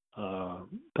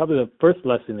 Probably the first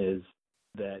lesson is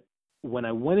that when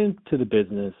I went into the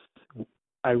business,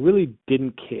 I really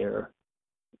didn't care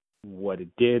what it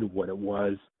did, what it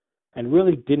was, and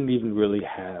really didn't even really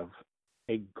have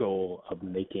a goal of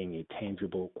making a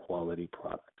tangible quality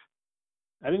product.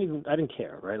 I didn't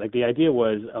care, right? Like the idea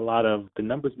was a lot of the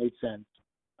numbers made sense,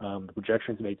 the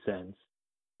projections made sense.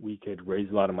 We could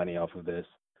raise a lot of money off of this.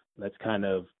 Let's kind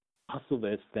of hustle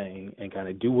this thing and kind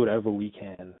of do whatever we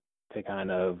can to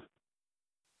kind of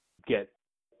get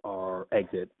our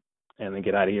exit and then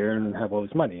get out of here and have all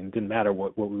this money. And it didn't matter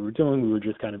what we were doing. We were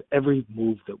just kind of, every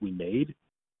move that we made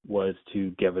was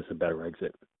to give us a better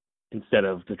exit instead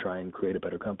of to try and create a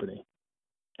better company.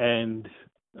 And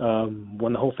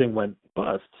when the whole thing went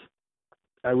bust,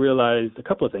 I realized a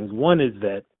couple of things. One is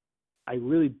that I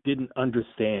really didn't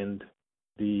understand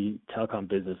the telecom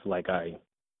business like I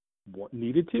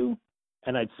needed to,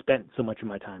 and I'd spent so much of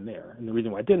my time there. And the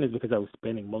reason why I didn't is because I was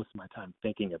spending most of my time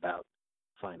thinking about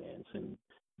finance and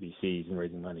VCs and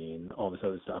raising money and all this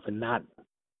other stuff, and not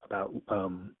about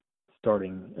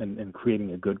starting and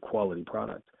creating a good quality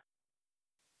product.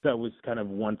 That was kind of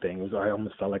one thing. It was I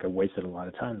almost felt like I wasted a lot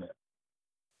of time there.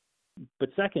 But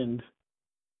second,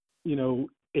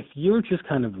 if you're just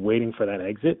kind of waiting for that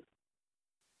exit,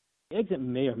 the exit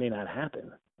may or may not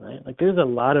happen, right? Like there's a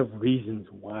lot of reasons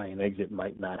why an exit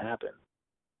might not happen.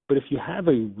 But if you have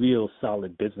a real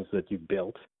solid business that you've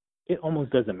built, it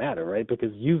almost doesn't matter, right?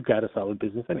 Because you've got a solid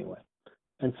business anyway.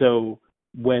 And so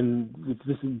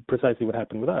this is precisely what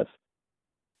happened with us.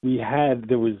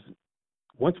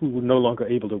 Once we were no longer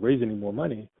able to raise any more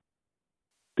money,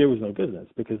 there was no business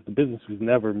because the business was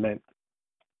never meant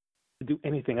to do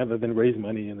anything other than raise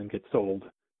money and then get sold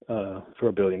for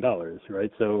 $1 billion,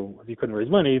 right? So if you couldn't raise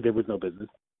money, there was no business.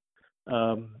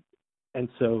 And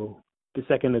so the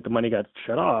second that the money got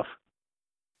shut off,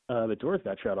 the doors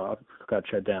got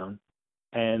shut down,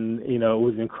 and it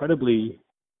was incredibly,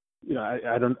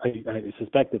 I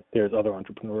suspect that there's other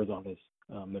entrepreneurs on this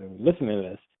that are listening to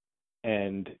this,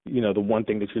 and the one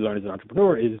thing that you learn as an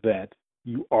entrepreneur is that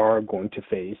you are going to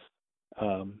face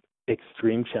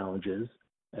extreme challenges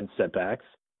and setbacks,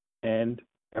 and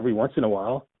every once in a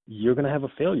while you're going to have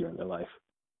a failure in your life,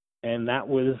 and that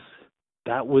was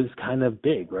kind of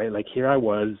big, right? Like here I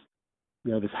was,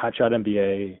 this hotshot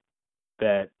MBA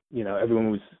that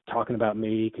everyone was talking about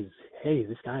me because, hey,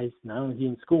 this guy's not only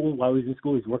in school, while he's in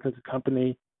school, he's working at a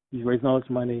company, he's raising all this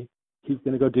money, he's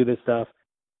going to go do this stuff,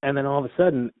 and then all of a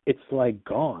sudden it's like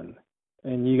gone,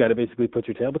 and you got to basically put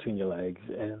your tail between your legs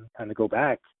and kind of go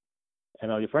back,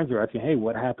 and all your friends are asking, hey,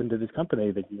 what happened to this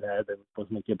company that you had that was supposed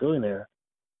to make you a billionaire?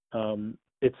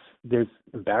 There's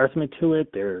embarrassment to it.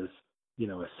 There's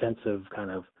a sense of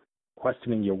kind of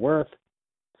questioning your worth.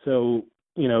 So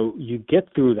you get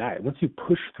through that. Once you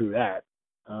push through that,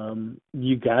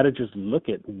 you got to just look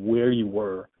at where you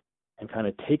were and kind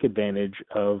of take advantage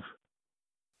of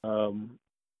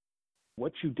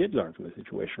what you did learn from the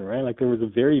situation, right? Like there was a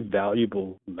very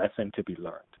valuable lesson to be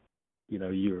learned.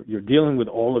 You're dealing with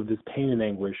all of this pain and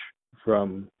anguish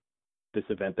from this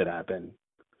event that happened.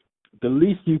 The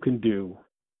least you can do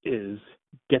is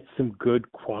get some good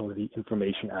quality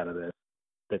information out of this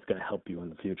that's going to help you in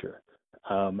the future.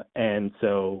 And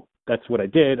so that's what I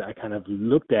did. I kind of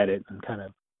looked at it and kind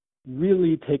of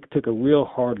really took a real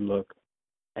hard look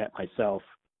at myself,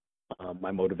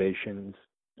 my motivations,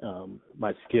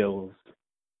 my skills,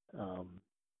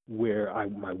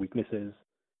 my weaknesses,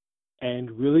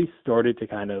 and really started to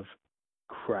kind of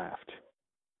craft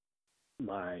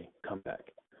my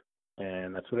comeback.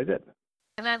 And that's what I did.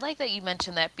 And I like that you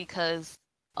mentioned that because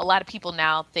a lot of people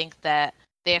now think that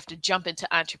they have to jump into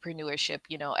entrepreneurship.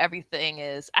 Everything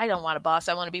is, I don't want a boss,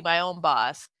 I want to be my own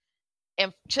boss.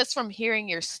 And just from hearing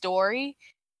your story,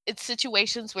 it's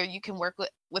situations where you can work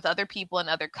with other people and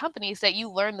other companies that you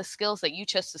learn the skills that you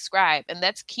just described. And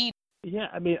that's key. Yeah,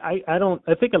 I mean, I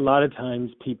think a lot of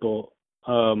times people,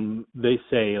 they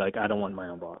say, like, I don't want my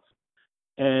own boss.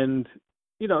 And,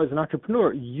 as an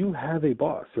entrepreneur, you have a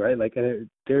boss, right? Like,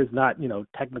 there's not,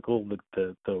 technical,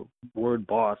 the word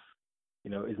boss,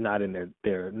 is not in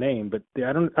their name, but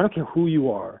I don't care who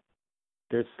you are.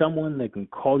 There's someone that can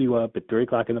call you up at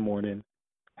 3:00 in the morning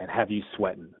and have you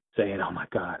sweating, saying, oh my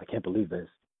God, I can't believe this.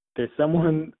 There's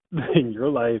someone in your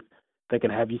life that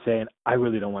can have you saying, I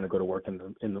really don't want to go to work at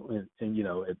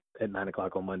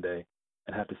 9:00 on Monday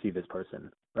and have to see this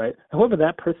person, right? And whoever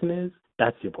that person is,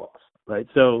 that's your boss, right?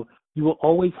 So you will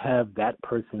always have that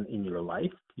person in your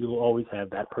life. You will always have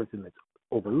that person that's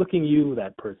overlooking you,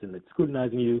 that person that's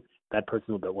scrutinizing you, that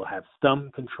person that will have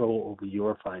some control over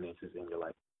your finances in your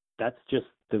life. That's just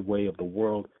the way of the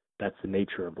world. That's the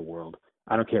nature of the world.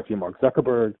 I don't care if you're Mark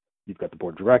Zuckerberg, you've got the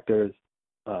board of directors,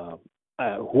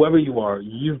 whoever you are,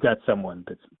 you've got someone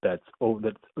that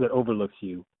overlooks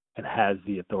you and has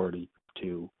the authority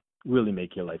to really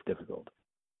make your life difficult.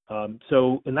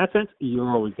 So in that sense, you're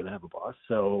always going to have a boss.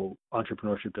 So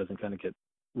entrepreneurship doesn't kind of get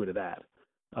rid of that.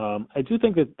 I do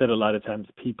think that a lot of times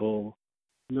people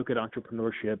look at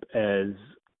entrepreneurship as,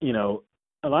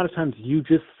 a lot of times you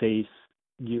just face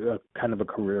a kind of a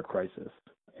career crisis,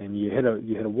 and you hit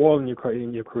a wall in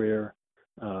your career,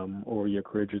 or your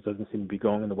career just doesn't seem to be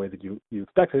going in the way that you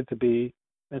expected it to be.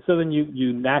 And so then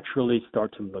you naturally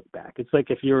start to look back. It's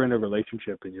like if you're in a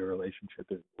relationship and your relationship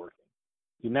isn't working,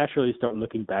 you naturally start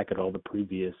looking back at all the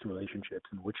previous relationships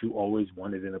and what you always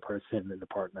wanted in a person and a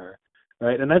partner,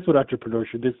 right? And that's what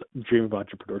this dream of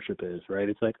entrepreneurship is, right?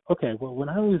 It's like, okay, well, when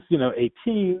I was,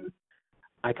 18,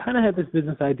 I kind of had this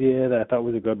business idea that I thought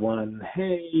was a good one.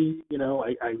 Hey,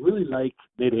 I really like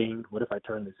knitting. What if I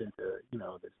turn this into,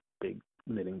 this big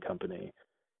knitting company?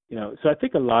 So I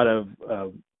think a lot of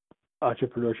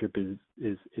entrepreneurship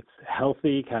is it's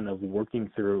healthy, kind of working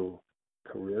through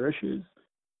career issues.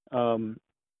 Um,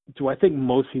 do I think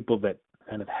most people that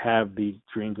kind of have these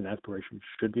dreams and aspirations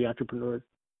should be entrepreneurs?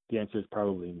 The answer is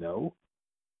probably no.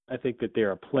 I think that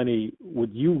there are plenty.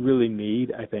 What you really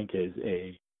need, I think, is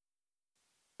a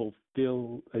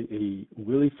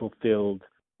really fulfilled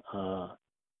uh,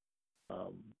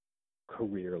 um,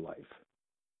 career life.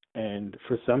 And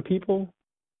for some people,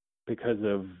 because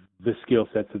of the skill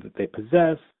sets that they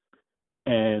possess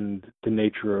and the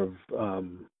nature of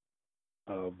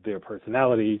their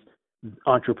personalities,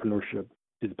 entrepreneurship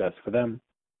is best for them.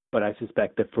 But I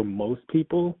suspect that for most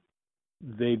people,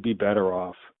 they'd be better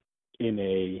off in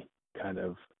a kind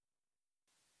of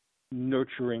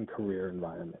nurturing career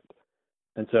environment.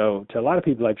 And so to a lot of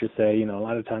people, I just say, a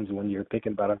lot of times when you're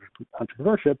thinking about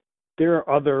entrepreneurship, there are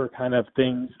other kind of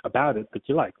things about it that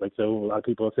you like. Like, so a lot of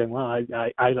people are saying, well,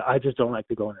 I just don't like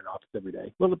to go in an office every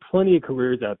day. Well, there are plenty of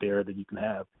careers out there that you can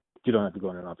have. You don't have to go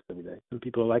in an office every day. Some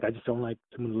people are like, I just don't like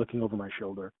someone looking over my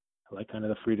shoulder. I like kind of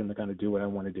the freedom to kind of do what I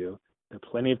want to do. There are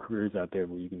plenty of careers out there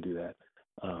where you can do that,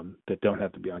 that don't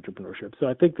have to be entrepreneurship. So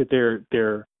I think that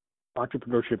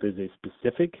entrepreneurship is a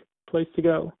specific place to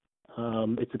go.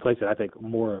 It's a place that I think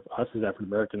more of us as African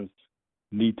Americans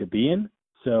need to be in.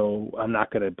 So I'm not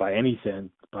going to, by any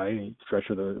stretch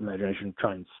of the imagination,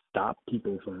 try and stop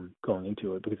people from going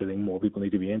into it, because I think more people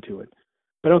need to be into it.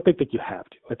 But I don't think that you have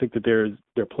to. I think that there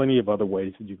are plenty of other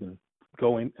ways that you can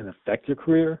go in and affect your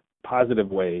career,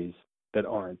 positive ways that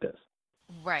aren't this.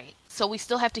 Right. So we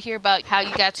still have to hear about how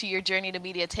you got to your journey to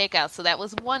media takeout. So that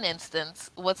was one instance.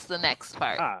 What's the next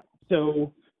part?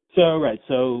 So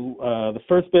the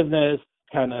first business,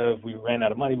 kind of, we ran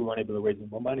out of money. We weren't able to raise any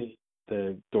more money.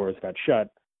 The doors got shut.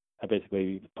 I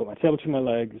basically put my tail between my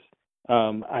legs.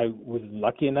 I was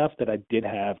lucky enough that I did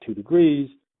have 2 degrees,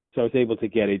 so I was able to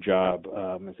get a job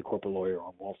as a corporate lawyer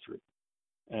on Wall Street.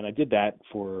 And I did that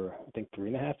for, I think,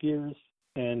 3.5 years,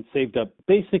 and saved up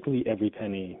basically every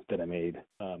penny that I made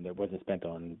that wasn't spent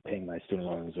on paying my student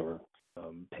loans or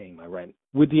paying my rent,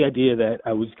 with the idea that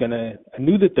I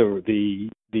knew that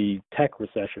the tech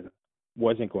recession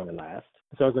wasn't going to last.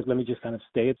 So I was like, let me just kind of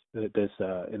stay at this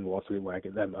in Wall Street, where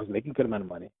I was making a good amount of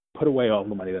money, put away all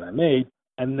the money that I made,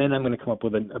 and then I'm going to come up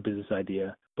with a business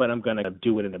idea, but I'm going to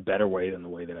do it in a better way than the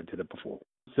way that I did it before.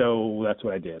 So that's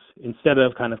what I did. Instead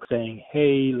of kind of saying,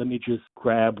 hey, let me just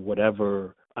grab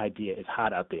whatever idea is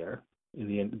hot out there in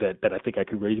the end, that I think I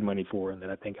could raise money for and that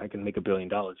I think I can make $1 billion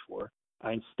for,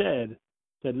 I instead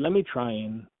said, let me try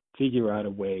and figure out a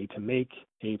way to make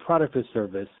a product or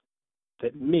service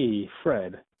that me,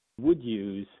 Fred, would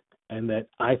use, and that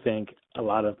I think a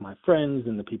lot of my friends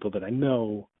and the people that I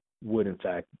know would, in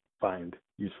fact, find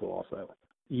useful also.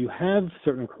 You have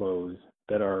certain clothes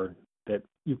that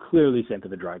you clearly send to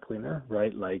the dry cleaner,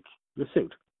 right? Like your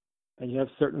suit. And you have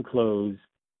certain clothes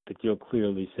that you'll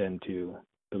clearly send to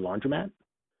the laundromat.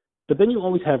 But then you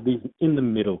always have these in the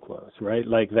middle clothes, right?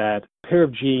 Like that pair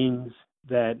of jeans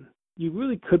that you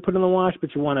really could put in the wash, but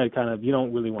you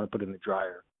don't really want to put it in the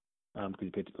dryer because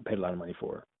you paid a lot of money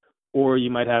for. Or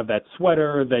you might have that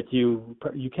sweater that you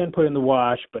can put in the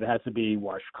wash, but it has to be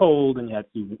washed cold and you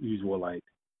have to use wool light.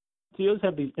 So you always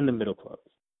have these in the middle clothes.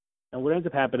 And what ends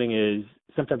up happening is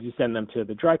sometimes you send them to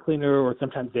the dry cleaner, or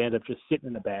sometimes they end up just sitting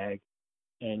in a bag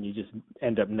and you just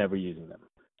end up never using them.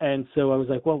 And so I was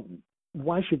like, well,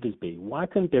 why should this be? Why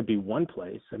couldn't there be one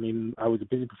place? I mean, I was a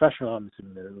busy professional. I'm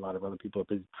assuming there are a lot of other people are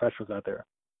busy professionals out there.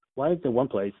 Why is there one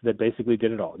place that basically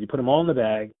did it all? You put them all in the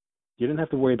bag. You didn't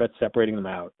have to worry about separating them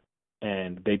out,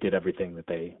 and they did everything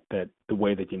that the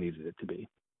way that you needed it to be.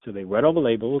 So they read all the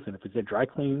labels, and if it said dry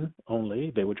clean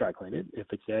only, they would dry clean it. If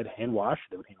it said hand wash,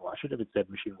 they would hand wash it. If it said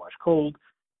machine wash cold,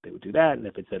 they would do that. And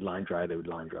if it said line dry, they would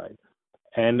line dry it.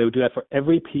 And they would do that for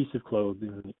every piece of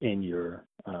clothing in your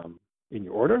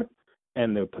order,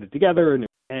 and they would put it together,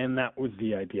 and that was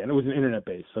the idea. And it was an internet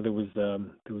based, so there was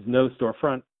no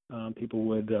storefront. People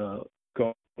would go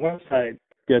on the website,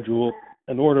 schedule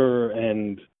an order,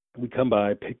 and we come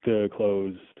by, pick the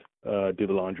clothes, do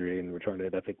the laundry, and return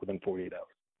it, I think, within 48 hours.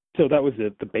 So that was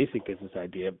the basic business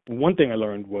idea. One thing I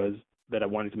learned was that I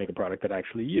wanted to make a product that I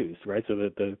actually used, right? So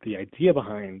that the idea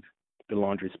behind the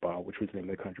laundry spa, which was the name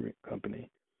of the company,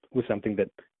 was something that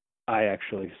I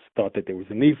actually thought that there was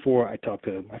a need for. I talked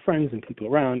to my friends and people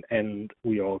around, and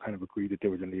we all kind of agreed that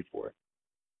there was a need for it.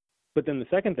 But then the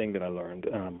second thing that I learned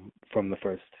from the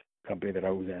first company that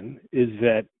I was in is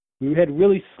that we had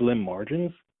really slim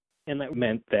margins, and that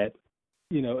meant that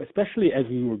especially as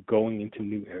we were going into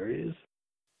new areas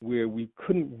where we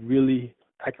couldn't really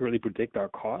accurately predict our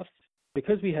costs,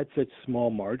 because we had such small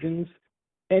margins,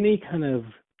 any kind of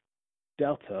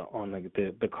delta on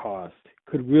the cost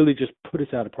could really just put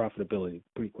us out of profitability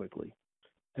pretty quickly.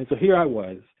 And so here I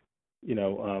was,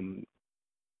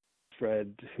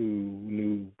 Fred, who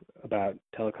knew about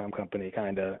telecom company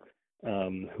kind of,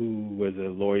 who was a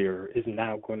lawyer, is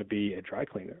now going to be a dry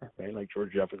cleaner, right? Like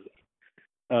George Jefferson.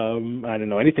 I didn't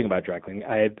know anything about dry cleaning.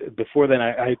 Before then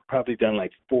I had probably done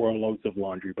like 4 loads of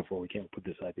laundry before we came up with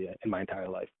this idea in my entire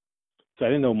life. So I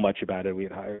didn't know much about it. We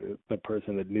had hired a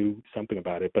person that knew something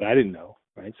about it, but I didn't know,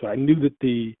 right? So I knew that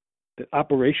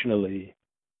operationally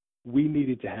we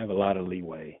needed to have a lot of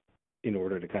leeway in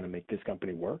order to kind of make this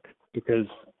company work, because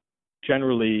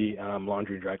generally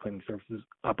laundry and dry cleaning services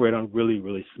operate on really,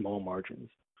 really small margins.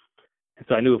 And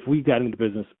so I knew if we got into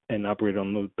business and operated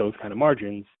on those kind of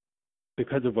margins,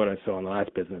 because of what I saw in the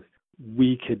last business,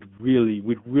 we'd really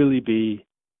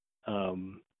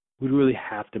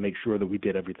have to make sure that we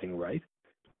did everything right.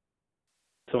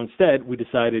 So instead, we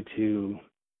decided to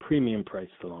premium price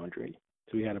the laundry.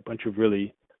 So we had a bunch of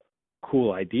really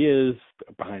cool ideas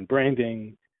behind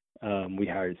branding. We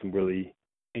hired some really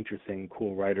interesting,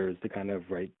 cool writers to kind of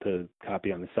write the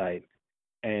copy on the site,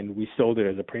 and we sold it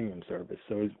as a premium service.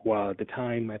 So while at the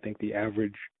time, I think the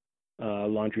average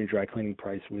laundry and dry cleaning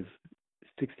price was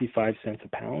 65 cents a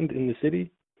pound in the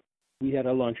city, we had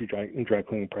our laundry and dry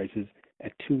cleaning prices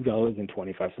at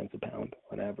 $2.25 a pound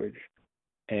on average.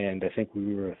 And I think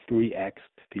we were 3x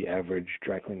the average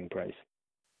dry cleaning price.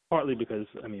 Partly because,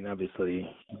 obviously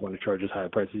you want to charge as high a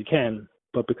price as you can,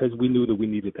 but because we knew that we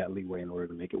needed that leeway in order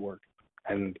to make it work.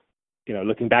 And,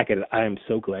 looking back at it, I am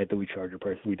so glad that we charged the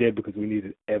price we did, because we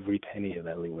needed every penny of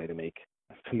that leeway to make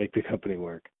the company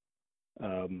work.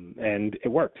 And it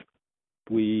worked.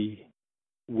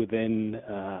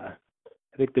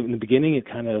 I think in the beginning, it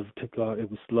kind of took off. It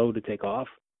was slow to take off.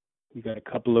 We got a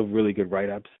couple of really good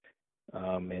write-ups,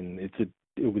 and it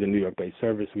was a New York-based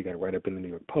service. We got a write-up in the New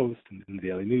York Post and in the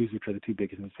Daily News, which are the 2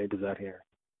 biggest newspapers out here.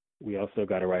 We also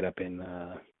got a write-up in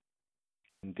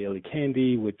Daily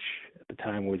Candy, which at the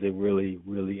time was a really,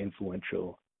 really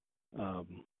influential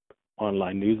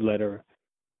online newsletter.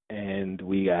 And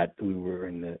we were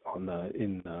in a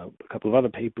couple of other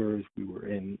papers. We were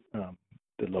in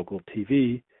the local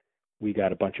TV. We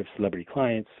got a bunch of celebrity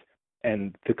clients,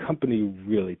 and the company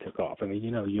really took off.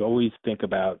 You always think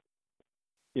about,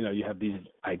 you have these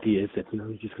ideas that,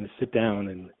 you're just going to sit down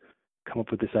and come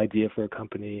up with this idea for a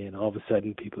company, and all of a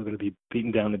sudden people are going to be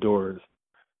beating down the doors.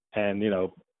 And,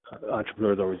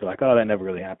 entrepreneurs always are like, oh, that never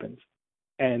really happens.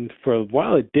 And for a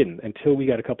while it didn't, until we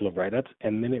got a couple of write-ups,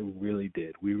 and then it really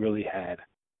did. We really had,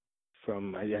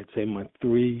 from, I'd say, month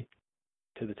 3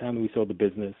 to the time that we sold the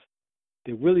business,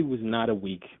 there really was not a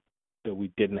week that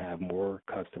we didn't have more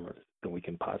customers than we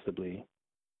can possibly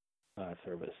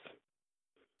service.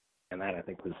 And that, I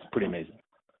think, was pretty amazing.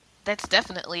 That's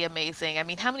definitely amazing.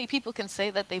 How many people can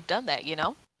say that they've done that, Yeah,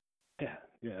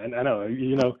 and I know,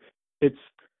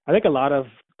 I think a lot of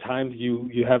times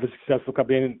you have a successful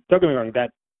company, and don't get me wrong,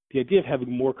 that the idea of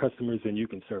having more customers than you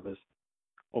can service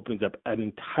opens up an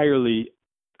entirely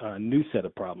new set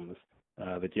of problems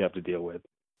that you have to deal with.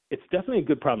 It's definitely a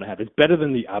good problem to have. It's better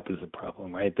than the opposite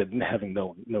problem, right? Than having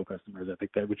no customers. I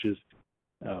think which is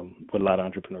what a lot of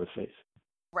entrepreneurs face.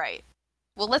 Right.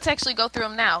 Well, let's actually go through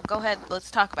them now. Go ahead. Let's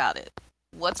talk about it.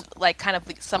 What's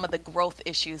some of the growth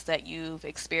issues that you've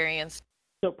experienced?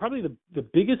 So probably the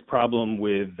biggest problem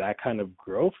with that kind of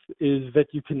growth is that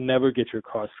you can never get your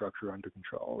cost structure under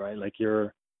control, right? Like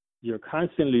you're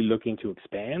constantly looking to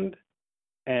expand,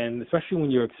 and especially when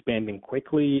you're expanding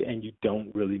quickly and you don't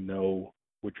really know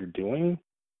what you're doing.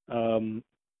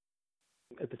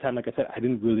 At the time, like I said, I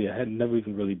had never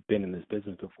even really been in this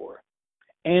business before.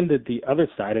 And the other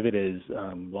side of it is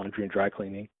laundry and dry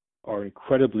cleaning are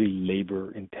incredibly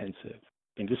labor-intensive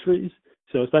industries.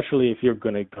 So especially if you're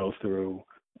going to go through,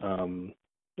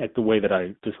 like the way that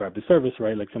I described the service,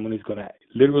 right? Like someone who's going to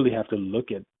literally have to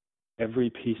look at every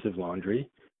piece of laundry.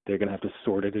 They're going to have to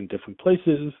sort it in different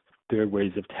places. There are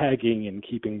ways of tagging and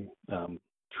keeping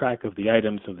track of the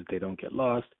items so that they don't get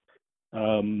lost.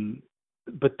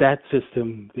 But that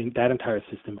entire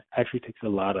system actually takes a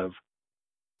lot of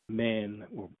man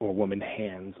or woman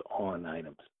hands on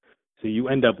items. So you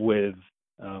end up with,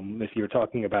 if you're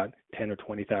talking about 10 or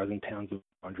 20,000 pounds of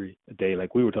laundry a day,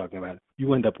 like we were talking about,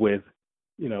 you end up with,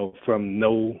 from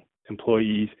no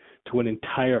employees to an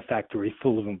entire factory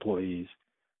full of employees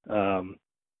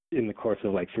in the course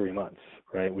of like 3 months,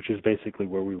 right? Which is basically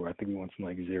where we were. I think we went from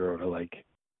like 0 to like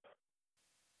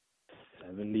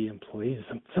 70 employees,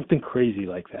 something crazy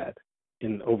like that.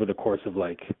 in over the course of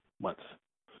like months.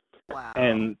 Wow.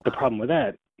 And the problem with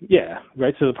that, yeah,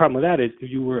 right. So the problem with that is I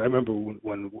remember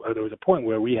when there was a point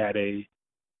where we had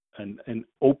an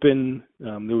open,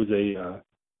 there was a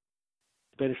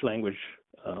Spanish language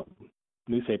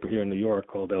newspaper here in New York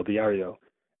called El Diario,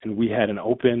 and we had an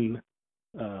open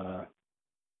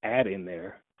ad in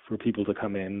there for people to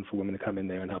come in, for women to come in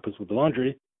there and help us with the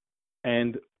laundry.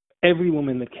 And every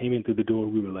woman that came in through the door,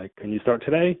 we were like, can you start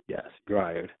today? Yes, you're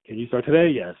hired. Can you start today?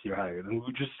 Yes, you're hired. And we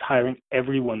were just hiring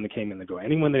everyone that came in the door.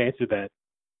 Anyone that answered that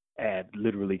ad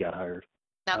literally got hired.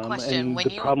 Now, question: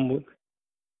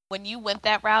 when you went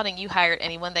that route and you hired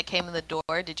anyone that came in the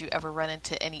door, did you ever run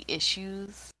into any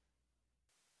issues?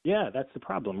 Yeah, that's the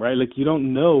problem, right? Like you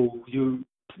don't know, you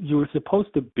were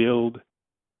supposed to build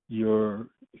your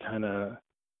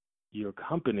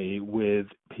company with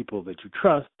people that you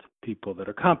trust, people that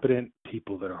are competent,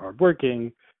 people that are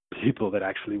hardworking, people that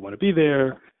actually want to be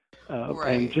there.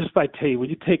 Right. And just when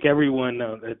you take everyone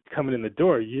coming in the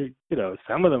door, you know,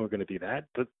 some of them are going to be that,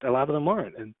 but a lot of them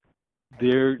aren't. And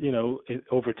they're, you know,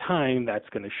 over time, that's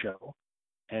going to show.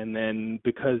 And then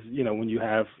because, you know, when you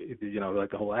have, you know,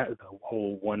 like the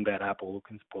whole one bad apple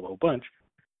can spoil a whole bunch,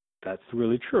 that's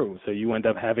really true. So you end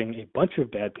up having a bunch of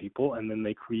bad people, and then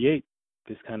they create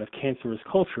this kind of cancerous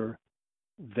culture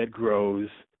that grows,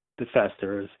 that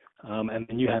festers, and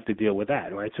then you have to deal with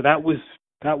that, right? So that was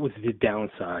the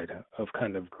downside of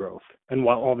kind of growth. And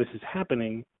while all this is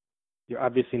happening, you're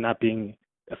obviously not being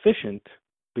efficient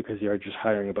because you're just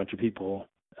hiring a bunch of people.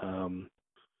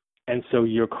 And so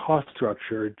your cost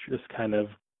structure just kind of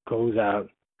goes out,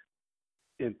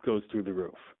 it goes through the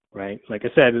roof, right? Like I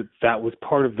said, that was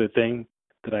part of the thing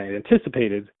that I had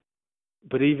anticipated,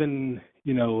 but even,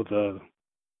 you know, the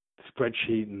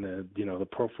spreadsheet and the, you know, the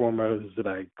pro formas that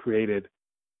I created,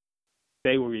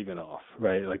 they were even off,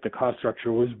 right? Like the cost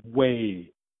structure was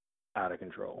way out of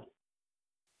control.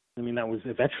 I mean, that was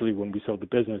eventually when we sold the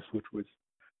business, which was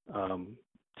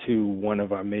to one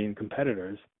of our main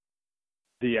competitors.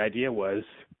 The idea was,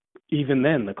 even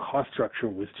then, the cost structure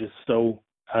was just so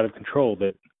out of control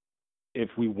that if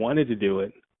we wanted to do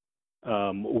it,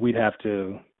 we'd have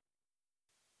to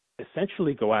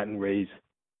essentially go out and raise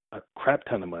a crap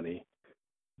ton of money,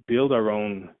 build our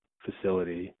own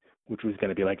facility, which was going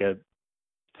to be like a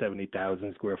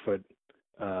 70,000 square foot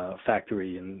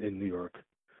factory in New York.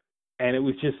 And it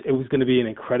was going to be an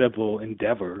incredible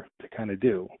endeavor to kind of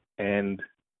do. And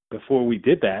before we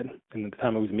did that, and at the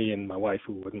time it was me and my wife,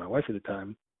 who wasn't my wife at the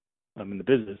time, in the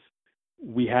business,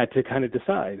 we had to kind of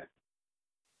decide,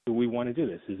 do we want to do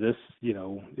this? Is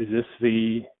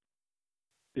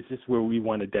this where we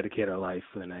want to dedicate our life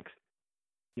for the next,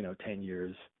 10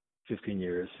 years, 15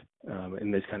 years,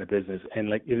 in this kind of business? And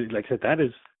like I said, that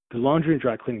is, the laundry and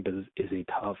dry cleaning business is a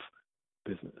tough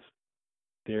business.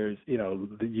 There's, you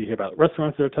hear about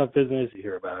restaurants that are tough business. You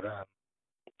hear about,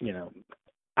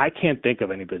 I can't think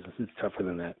of any business that's tougher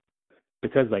than that,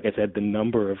 because, like I said, the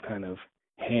number of kind of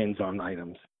hands-on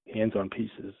items, hands-on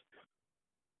pieces,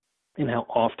 and how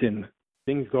often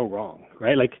things go wrong,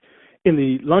 right? Like in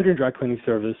the laundry and dry cleaning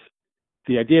service,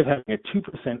 the idea of having a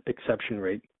 2% exception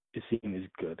rate is seen as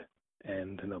good.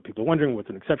 And I know people are wondering, what's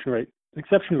an exception rate? An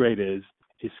exception rate is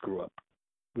a screw up,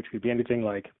 which could be anything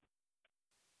like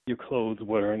your clothes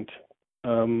weren't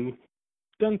done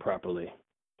properly,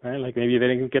 right? Like maybe they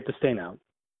didn't get the stain out.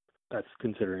 That's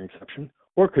considered an exception.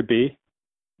 Or it could be,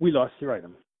 we lost your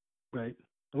item, right?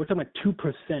 And we're talking about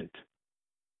 2%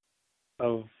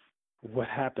 of what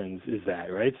happens is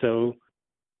that, right? So,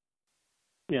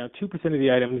 2% of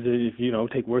the items,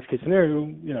 if take worst case scenario,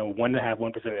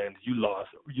 1.5% of the items you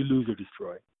lose or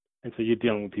destroy. And so you're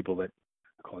dealing with people that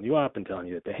are calling you up and telling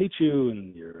you that they hate you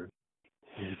and your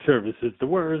service is the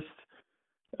worst.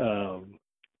 And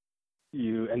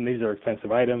these are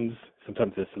expensive items.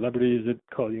 Sometimes there's celebrities that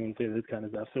call you and say this kind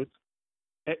of stuff. So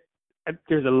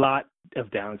there's a lot of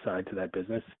downside to that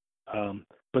business,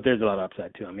 but there's a lot of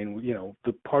upside too. I mean,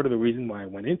 the part of the reason why I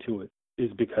went into it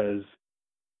is because,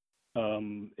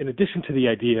 in addition to the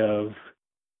idea of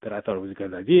that, I thought it was a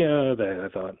good idea, that I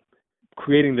thought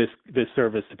creating this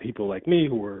service to people like me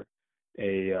who were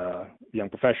a young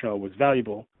professional was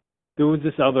valuable. There was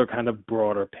this other kind of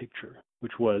broader picture,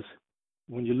 which was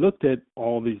when you looked at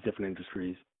all these different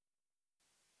industries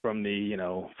from the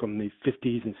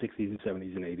 50s and 60s and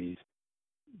 70s and 80s,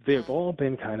 they've all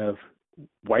been kind of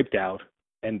wiped out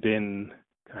and been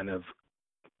kind of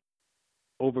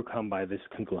overcome by this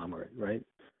conglomerate, right?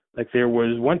 Like there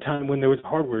was one time when there was a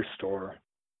hardware store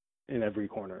in every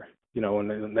corner,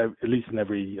 at least in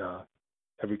every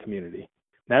community.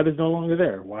 Now there's no longer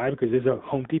there. Why? Because there's a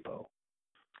Home Depot.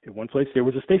 In one place there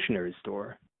was a stationery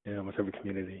store. in almost every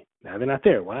community. Now they're not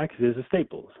there. Why? Because there's a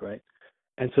Staples, right?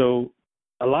 And so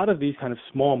a lot of these kind of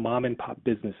small mom and pop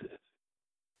businesses,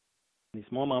 these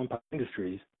small mom and pop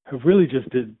industries have really just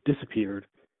disappeared,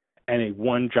 and a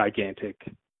one gigantic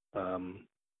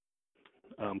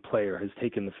player has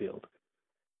taken the field.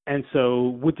 And so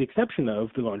with the exception of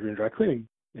the laundry and dry cleaning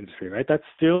industry, right, that's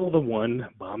still the one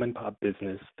mom and pop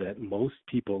business that most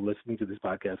people listening to this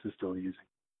podcast is still using.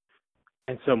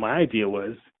 And so my idea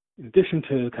was, in addition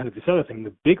to kind of this other thing,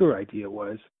 the bigger idea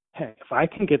was, hey, if I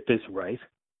can get this right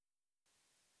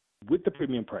with the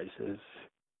premium prices,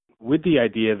 with the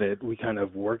idea that we kind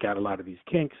of work out a lot of these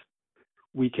kinks,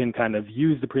 we can kind of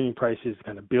use the premium prices to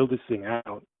kind of build this thing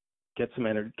out, get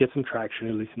some traction,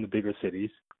 at least in the bigger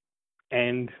cities,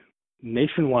 and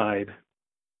nationwide,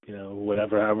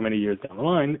 however many years down the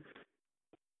line,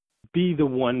 be the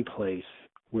one place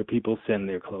where people send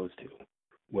their clothes to,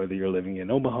 whether you're living in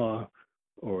Omaha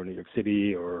or New York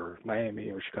City or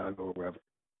Miami or Chicago or wherever.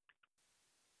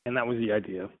 And that was the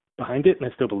idea behind it,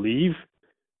 and I still believe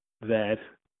that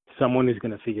someone is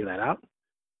going to figure that out.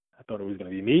 I thought it was going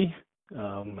to be me.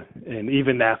 And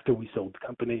even after we sold the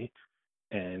company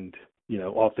and,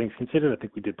 all things considered, I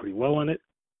think we did pretty well on it.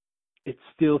 It's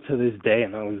still to this day,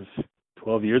 and that was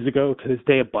 12 years ago, to this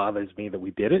day it bothers me that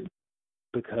we did it,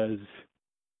 because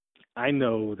I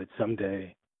know that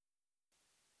someday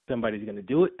somebody's going to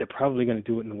do it. They're probably going to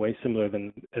do it in a way similar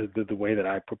than the way that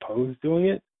I proposed doing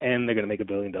it, and they're going to make $1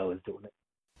 billion doing it.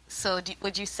 So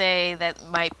would you say that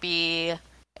might be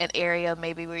an area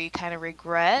maybe where you kind of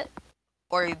regret,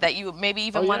 or that you maybe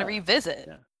even want to revisit?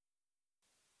 Yeah.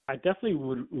 I definitely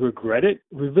would regret it.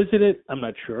 Revisit it, I'm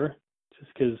not sure,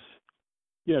 just because,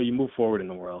 you move forward in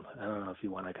the world. I don't know if you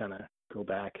want to kind of go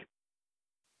back.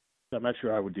 So I'm not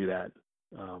sure I would do that.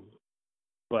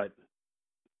 But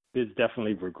there's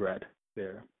definitely regret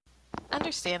there.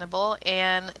 Understandable.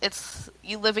 And it's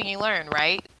you live and you learn,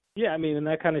 right? Yeah, I mean, and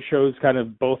that kind of shows kind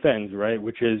of both ends, right?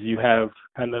 Which is you have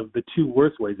kind of the two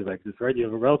worst ways of exits, right? You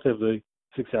have a relatively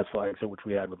successful exit, which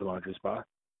we had with the laundry spa,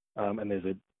 and there's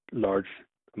a large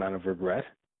amount of regret,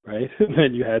 right? And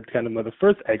then you had kind of the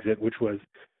first exit, which was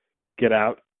get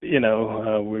out,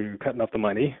 we're cutting off the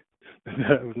money.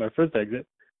 That was my first exit.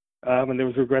 And there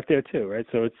was regret there too, right?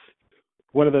 So it's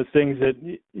one of those things that,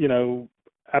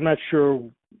 I'm not sure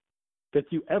that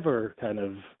you ever kind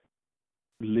of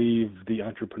leave the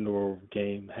entrepreneur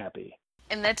game happy.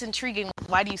 And that's intriguing.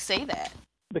 Why do you say that?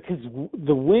 Because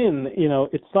the win,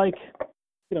 it's like,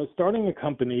 starting a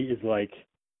company is like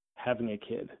having a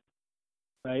kid,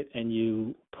 right? And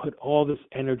you put all this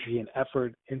energy and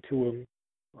effort into him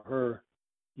or her,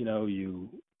 you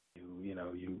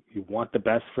want the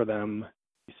best for them.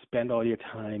 You spend all your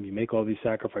time, you make all these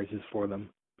sacrifices for them.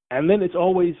 And then it's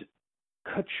always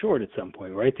cut short at some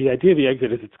point, right? The idea of the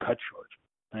exit is it's cut short,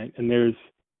 right? And there's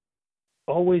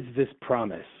always this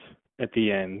promise at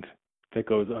the end that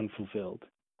goes unfulfilled,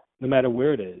 no matter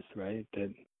where it is, right?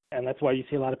 And that's why you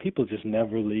see a lot of people just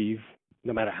never leave,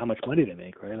 no matter how much money they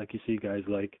make, right? Like you see guys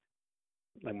like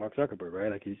Mark Zuckerberg,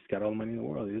 right? Like he's got all the money in the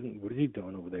world. What is he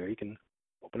doing over there? He can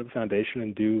open up a foundation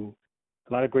and do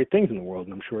a lot of great things in the world,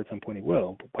 and I'm sure at some point he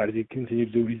will. But why does he continue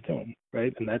to do what he's doing,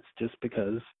 right? And that's just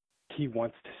because he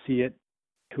wants to see it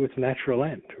to its natural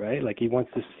end, right? Like he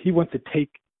wants to take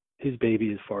his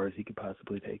baby as far as he could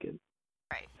possibly take it.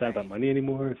 Right. It's not about money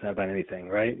anymore. It's not about anything,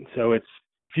 right? So if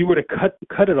you were to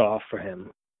cut it off for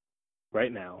him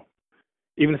right now,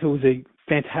 even if it was a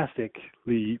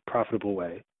fantastically profitable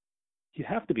way, he'd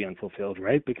have to be unfulfilled,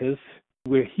 right? Because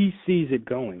where he sees it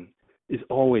going is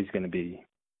always going to be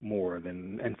more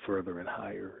than and further and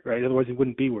higher, right? Otherwise, he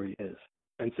wouldn't be where he is.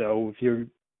 And so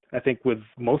I think with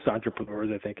most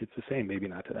entrepreneurs, I think it's the same, maybe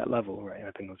not to that level, right?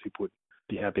 I think most people would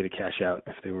be happy to cash out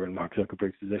if they were in Mark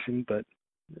Zuckerberg's position, but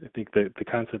I think the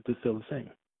concept is still the same.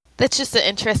 That's just an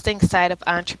interesting side of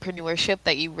entrepreneurship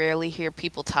that you rarely hear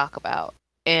people talk about.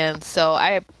 And so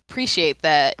I appreciate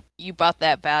that you brought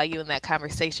that value in that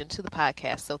conversation to the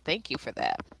podcast. So thank you for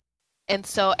that. And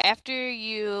so after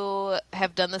you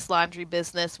have done this laundry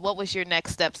business, what was your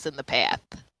next steps in the path?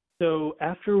 So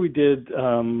after we did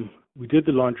the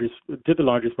laundry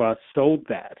spot, sold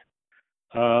that.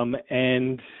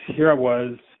 And here I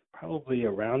was probably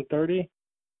around 30.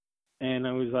 And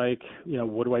I was like,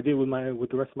 what do I do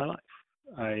with the rest of my life?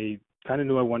 I kind of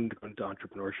knew I wanted to go into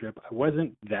entrepreneurship. I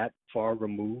wasn't that far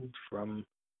removed from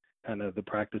kind of the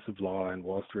practice of law and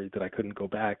Wall Street that I couldn't go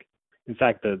back. In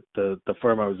fact, the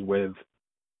firm I was with,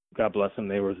 God bless them,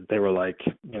 they were like,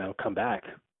 come back.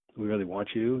 We really want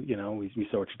you. We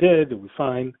saw what you did. It was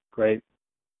fine. Great.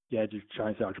 Yeah, just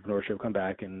try entrepreneurship, come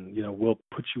back, and, we'll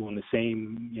put you on the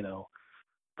same,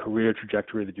 career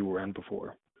trajectory that you were in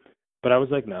before. But I was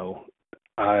like, no,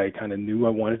 I kind of knew I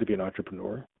wanted to be an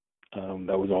entrepreneur.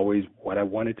 That was always what I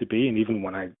wanted to be. And even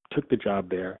when I took the job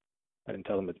there, I didn't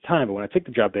tell them at the time, but when I took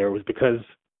the job there, it was because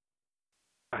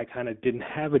I kind of didn't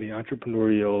have any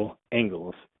entrepreneurial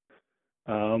angles.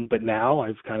 But now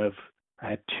I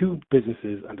had two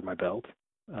businesses under my belt.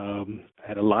 I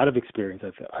had a lot of experience,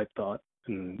 I thought,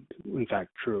 and in fact,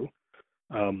 true.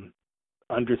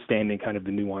 Understanding kind of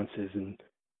the nuances and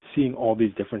seeing all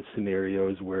these different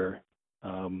scenarios where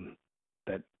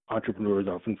that entrepreneurs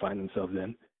often find themselves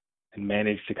in, and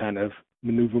managed to kind of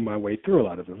maneuver my way through a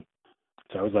lot of them.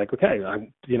 So I was like, okay,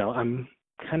 I'm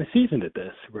kind of seasoned at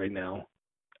this right now.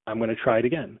 I'm going to try it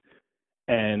again.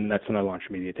 And that's when I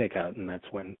launched Media Takeout. And that's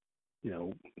when,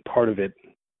 part of it,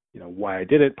 why I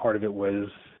did it, part of it was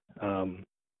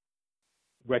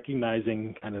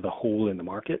recognizing kind of the hole in the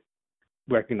market,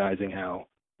 recognizing how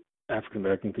African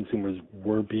American consumers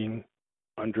were being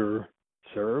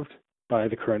underserved by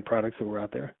the current products that were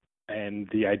out there. And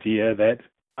the idea that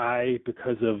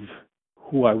because of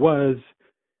who I was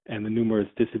and the numerous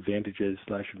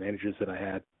disadvantages/advantages that I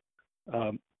had,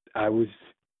 I was,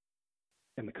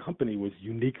 and the company was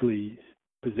uniquely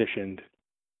positioned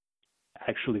to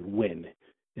actually win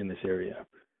in this area.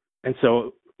 And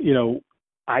so,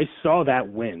 I saw that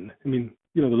win. I mean,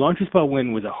 the Laundry Spa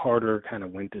win was a harder kind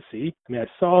of win to see. I mean, I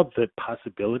saw the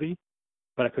possibility,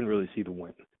 but I couldn't really see the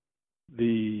win.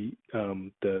 The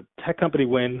tech company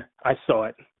win, I saw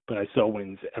it, but I saw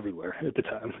wins everywhere at the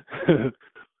time.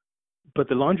 But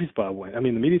the Laundry Spa win,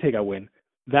 the Media Takeout win,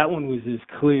 that one was as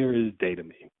clear as day to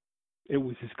me. It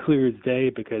was as clear as day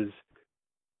because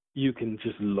you can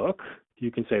just look.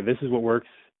 You can say, this is what works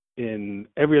in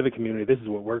every other community. This is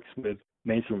what works with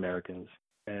mainstream Americans.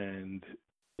 And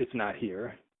it's not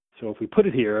here. So if we put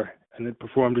it here and it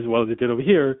performed as well as it did over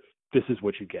here, this is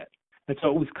what you get. And so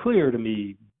it was clear to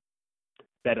me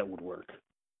that it would work.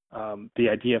 The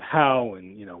idea of how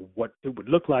and, what it would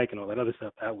look like and all that other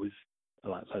stuff, that was a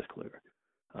lot less clear.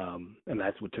 And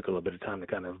that's what took a little bit of time to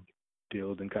kind of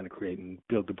build and kind of create and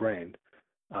build the brand.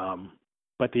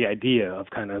 But the idea of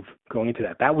kind of going into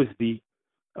that was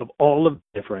of all of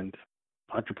the different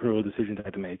entrepreneurial decisions I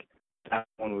had to make, that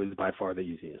one was by far the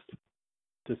easiest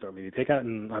to start Media Takeout.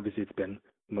 And obviously it's been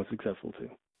the most successful too.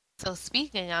 So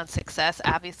speaking on success,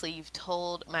 obviously you've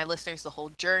told my listeners the whole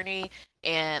journey,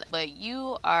 but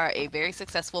you are a very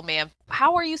successful man.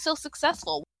 How are you so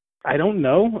successful? I don't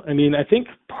know. I think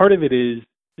part of it is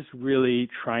just really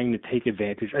trying to take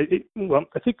advantage. I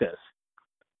think this.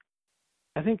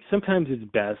 I think sometimes it's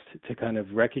best to kind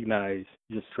of recognize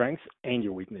your strengths and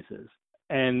your weaknesses.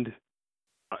 And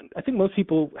I think most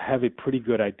people have a pretty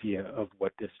good idea of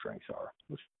what their strengths are.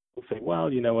 Most people say,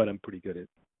 well, you know what, I'm pretty good at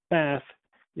math,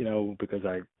 because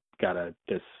I got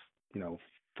this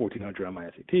 1400 on my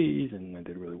SATs and I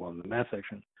did really well in the math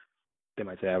section. They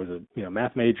might say I was a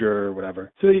math major or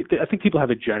whatever. So I think people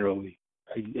have a generally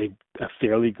a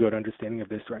fairly good understanding of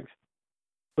their strengths.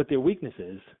 But their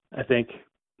weaknesses, I think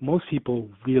most people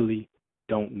really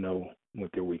don't know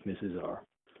what their weaknesses are.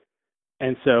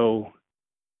 And so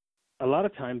a lot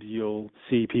of times you'll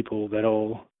see people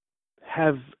that'll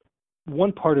have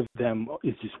one part of them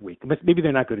is just weak. Maybe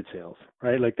they're not good at sales,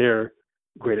 right? Like they're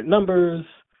great at numbers,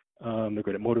 they're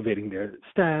good at motivating their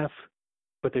staff,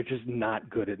 but they're just not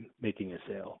good at making a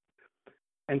sale.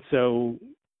 And so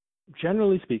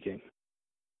generally speaking,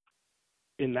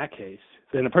 in that case,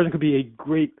 then a person could be a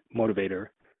great motivator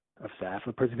of staff.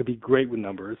 A person could be great with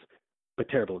numbers, but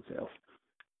terrible at sales.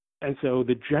 And so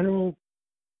the general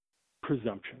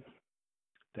presumption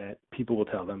that people will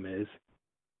tell them is,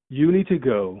 you need to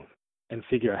go and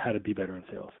figure out how to be better in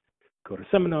sales. Go to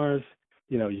seminars,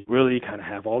 you really kind of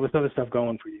have all this other stuff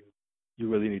going for you. You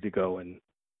really need to go and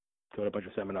go to a bunch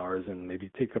of seminars and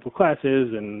maybe take a couple of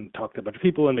classes and talk to a bunch of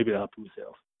people and maybe that'll help you with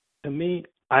sales. To me,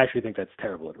 I actually think that's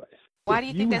terrible advice. Why do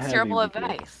you think that's terrible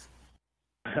advice?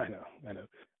 I know.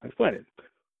 I explain it.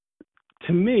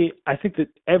 To me, I think that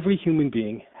every human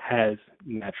being has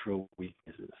natural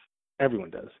weaknesses.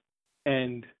 Everyone does.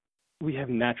 And we have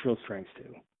natural strengths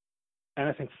too. And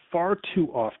I think far too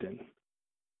often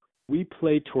we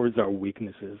play towards our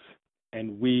weaknesses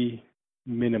and we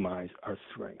minimize our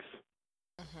strengths.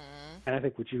 Mm-hmm. And I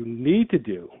think what you need to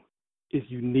do is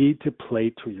you need to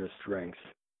play to your strengths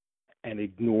and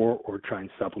ignore or try and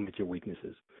supplement your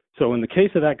weaknesses. So in the case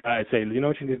of that guy, I say, you know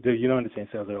what you need to do? You don't understand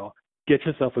sales at all. Get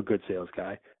yourself a good sales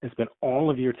guy and spend all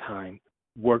of your time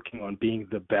working on being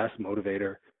the best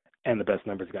motivator and the best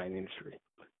numbers guy in the industry.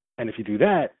 And if you do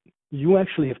that, you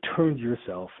actually have turned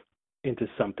yourself into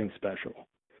something special,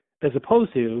 as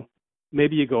opposed to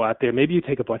maybe you go out there, maybe you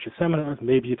take a bunch of seminars,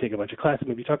 maybe you take a bunch of classes,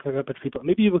 maybe you talk to a bunch of people,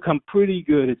 maybe you become pretty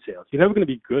good at sales. You're never going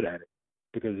to be good at it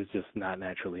because it's just not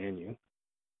naturally in you,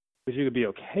 but you could be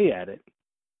okay at it.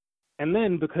 And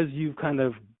then because you've kind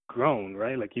of grown,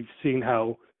 right? Like you've seen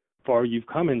how far you've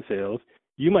come in sales,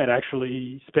 you might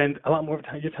actually spend a lot more of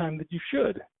your time than you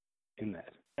should in that.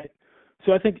 Right?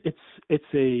 So I think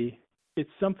it's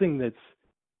something that's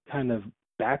kind of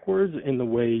backwards in the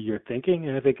way you're thinking.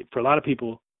 And I think for a lot of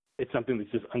people, it's something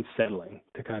that's just unsettling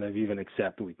to kind of even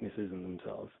accept weaknesses in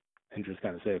themselves and just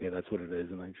kind of say, okay, that's what it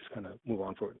is, and I just kind of move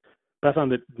on forward. But I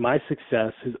found that my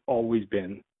success has always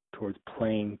been towards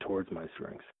playing towards my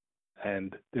strengths.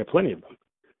 And there are plenty of them,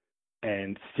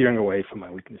 and steering away from my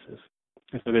weaknesses.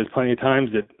 And so there's plenty of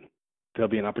times that there'll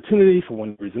be an opportunity for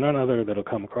one reason or another that'll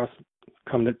come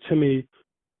to me,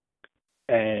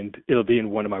 and it'll be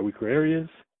in one of my weaker areas,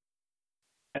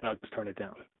 and I'll just turn it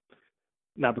down.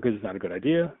 Not because it's not a good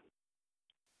idea,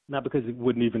 not because it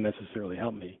wouldn't even necessarily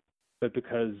help me, but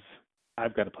because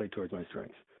I've got to play towards my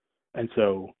strengths. And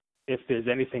so if there's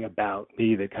anything about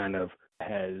me that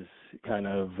has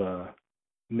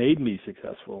made me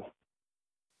successful,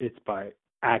 it's by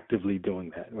actively doing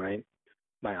that, right?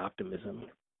 My optimism,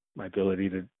 my ability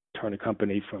to turn a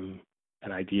company from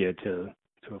an idea to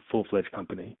a full-fledged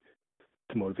company,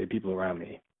 to motivate people around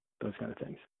me, those kind of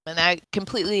things. And I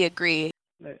completely agree.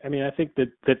 I mean, I think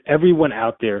that everyone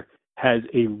out there has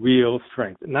a real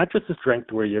strength, not just a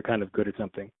strength where you're kind of good at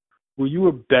something, where you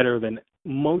are better than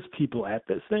most people at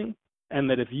this thing, and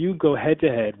that if you go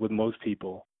head-to-head with most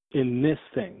people in this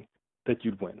thing, that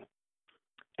you'd win.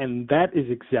 And that is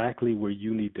exactly where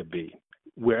you need to be.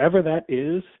 Wherever that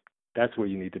is, that's where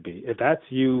you need to be. If that's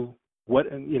you,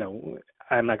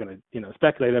 I'm not going to,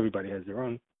 speculate. Everybody has their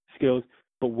own skills,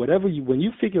 but when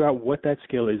you figure out what that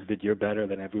skill is that you're better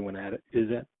than everyone at it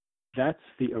is at, that's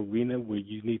the arena where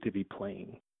you need to be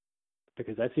playing,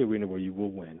 because that's the arena where you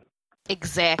will win.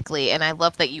 Exactly. And I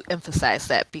love that you emphasize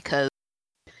that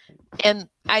and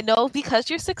I know because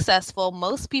you're successful,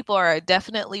 most people are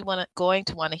definitely going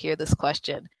to want to hear this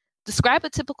question. Describe a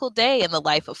typical day in the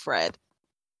life of Fred.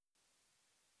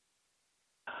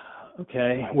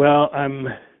 Okay. Well,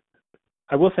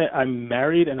 I will say I'm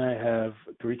married and I have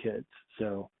 3 kids.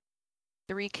 So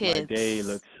 3 kids.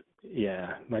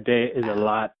 My day is a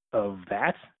lot of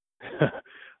that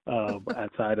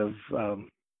outside of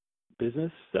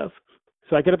business stuff.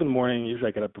 So I get up in the morning. Usually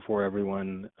I get up before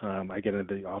everyone. I get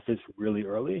into the office really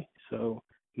early. So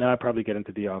now I probably get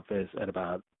into the office at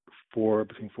about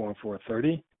between 4 and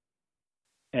 4:30.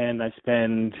 And I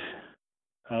spend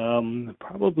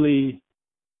probably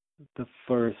the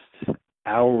first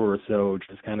hour or so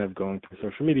just kind of going through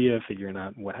social media, figuring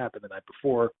out what happened the night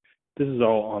before. This is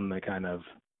all on the kind of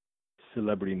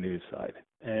celebrity news side,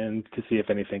 and to see if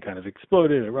anything kind of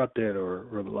exploded, erupted, or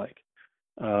the like.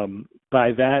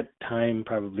 By that time,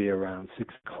 probably around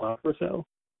 6 o'clock or so,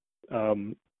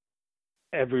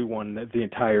 everyone, the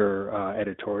entire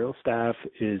editorial staff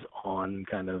is on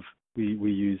kind of,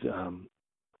 we use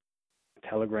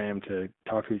Telegram to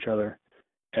talk to each other,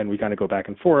 and we kind of go back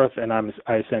and forth, and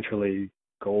I essentially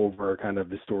go over kind of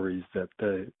the stories that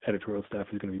the editorial staff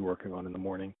is going to be working on in the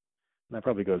morning. And that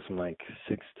probably goes from like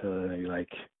 6 to like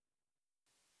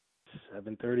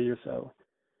 7:30 or so.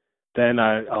 Then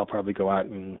I'll probably go out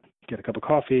and get a cup of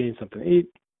coffee and something to eat,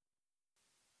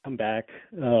 come back,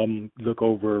 look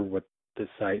over what the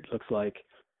site looks like.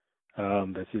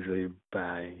 That's usually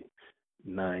by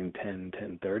 9, 10,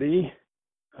 10:30.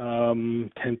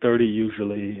 10:30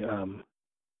 usually,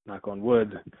 knock on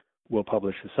wood, we'll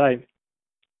publish the site.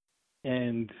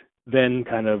 And then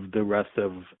kind of the rest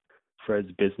of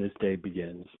Fred's business day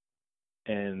begins.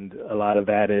 And a lot of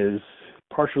that is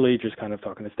partially just kind of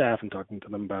talking to staff and talking to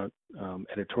them about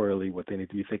editorially what they need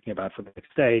to be thinking about for the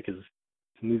next day, because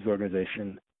it's a news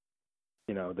organization.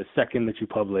 The second that you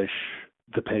publish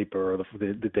the paper or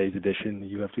the day's edition,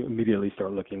 you have to immediately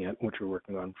start looking at what you're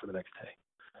working on for the next day.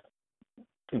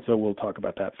 And so we'll talk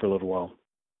about that for a little while.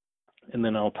 And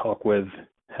then I'll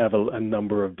have a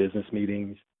number of business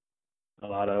meetings, a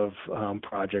lot of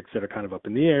projects that are kind of up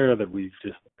in the air that we've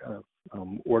just kind of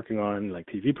working on, like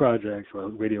TV projects,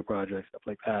 radio projects, stuff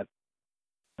like that.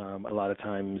 A lot of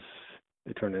times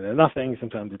they turn into nothing.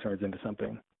 Sometimes it turns into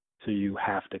something. So you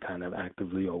have to kind of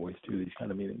actively always do these kind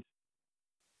of meetings.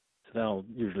 So that'll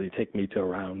usually take me to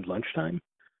around lunchtime,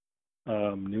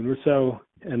 noon or so.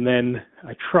 And then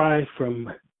I try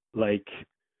from like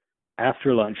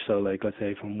after lunch, so like let's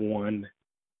say from 1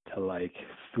 to like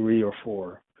 3 or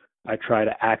 4, I try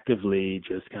to actively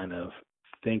just kind of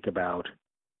think about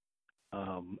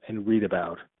and read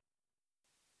about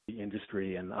the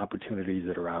industry and opportunities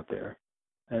that are out there.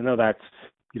 I know that's,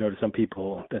 to some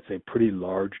people, that's a pretty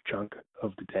large chunk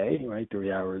of the day, right?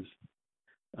 3 hours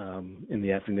in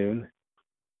the afternoon.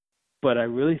 But I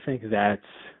really think that's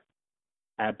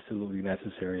absolutely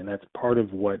necessary, and that's part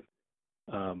of what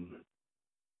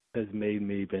has made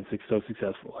me been so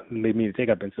successful, and made me think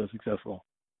I've been so successful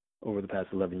over the past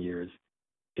 11 years.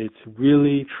 It's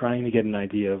really trying to get an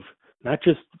idea of not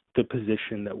just the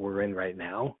position that we're in right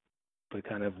now, but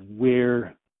kind of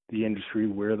where the industry,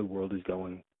 where the world is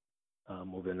going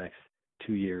over the next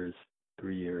 2 years,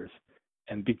 3 years,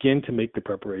 and begin to make the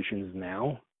preparations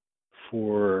now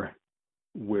for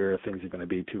where things are going to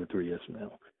be 2 or 3 years from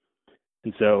now.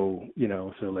 And so,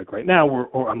 so like right now,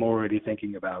 I'm already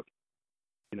thinking about,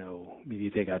 maybe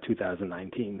take out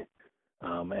 2019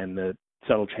 and the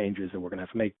subtle changes that we're going to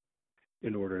have to make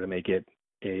in order to make it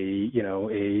a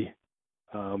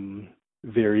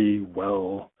very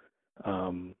well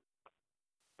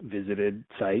visited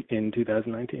site in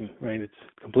 2019, right? It's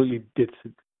going to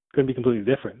be completely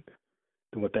different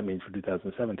than what that means for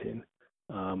 2017.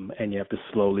 And you have to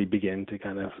slowly begin to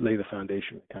kind of lay the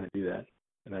foundation, kind of do that.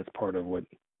 And that's part of what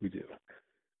we do.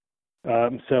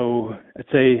 So I'd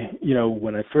say,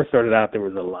 when I first started out, there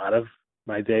was a lot of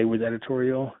my day was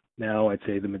editorial. Now I'd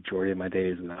say the majority of my day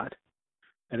is not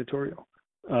editorial,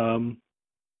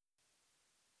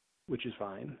 which is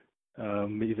fine,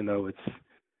 even though it's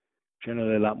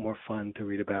generally a lot more fun to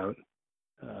read about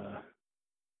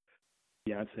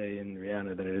Beyonce and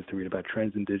Rihanna than it is to read about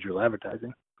trends in digital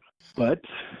advertising. But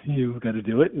you've got to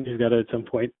do it, and you've got to at some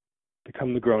point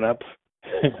become the grown-up,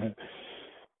 and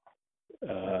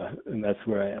that's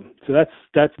where I am. So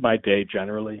that's my day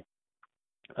generally.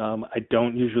 I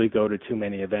don't usually go to too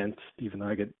many events, even though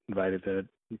I get invited to a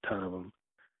ton of them.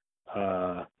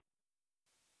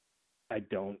 I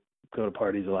don't go to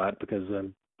parties a lot because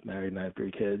I'm married and I have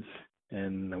 3 kids,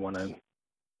 and I want to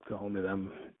go home to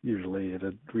them usually at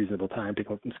a reasonable time, pick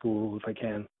them up from school if I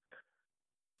can,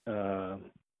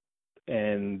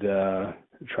 and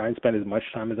try and spend as much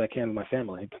time as I can with my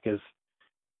family. Because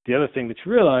the other thing that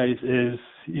you realize is,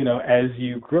 as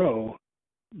you grow,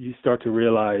 you start to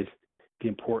realize the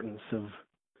importance of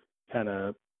kind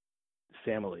of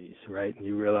families, right? And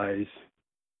you realize,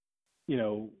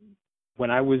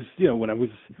 when I was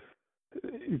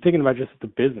thinking about just the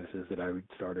businesses that I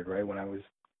started, right? When I was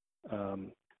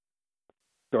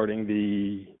starting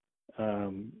the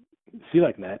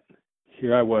CLECnet,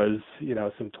 here I was,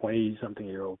 some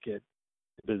 20-something-year-old kid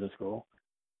in business school,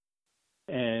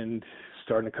 and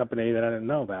starting a company that I didn't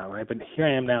know about, right? But here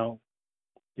I am now,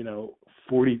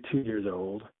 42 years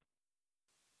old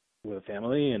with a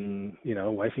family and,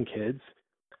 wife and kids.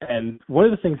 And one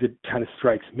of the things that kind of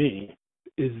strikes me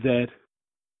is that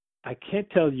I can't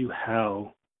tell you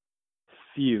how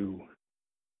few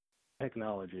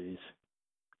technologies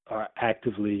are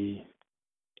actively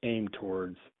aimed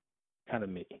towards kind of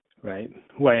me, right?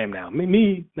 Who I am now.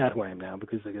 Me, not who I am now,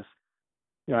 because I guess,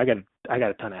 I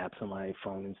got a ton of apps on my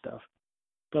phone and stuff.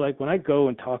 But like when I go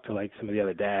and talk to like some of the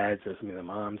other dads or some of the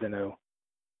moms I know,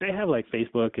 they have like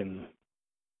Facebook and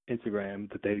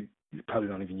Instagram that they probably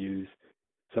don't even use.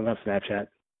 Some have Snapchat.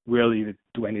 Rarely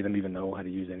do any of them even know how to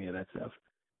use any of that stuff.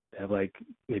 They have like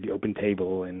maybe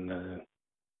OpenTable and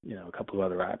a couple of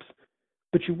other apps.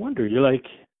 But you wonder, you're like,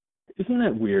 isn't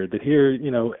that weird that here,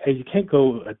 you can't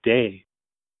go a day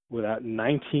without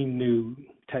 19 new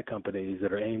tech companies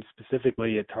that are aimed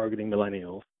specifically at targeting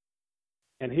millennials.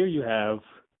 And here you have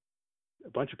a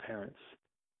bunch of parents,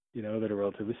 that are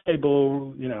relatively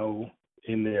stable,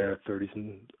 in their 30s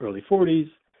and early 40s,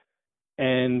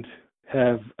 and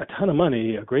have a ton of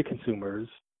money, are great consumers,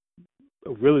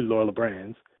 really loyal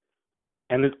brands,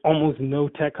 and there's almost no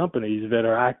tech companies that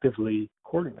are actively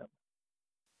courting them.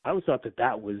 I always thought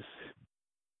that was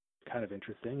kind of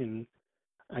interesting, and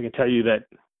I can tell you that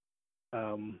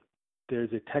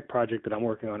there's a tech project that I'm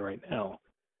working on right now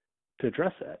to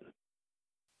address that.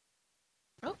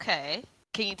 Okay.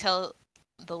 Can you tell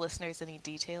the listeners any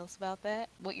details about that,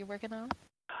 what you're working on?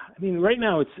 I mean, right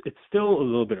now it's still a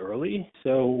little bit early,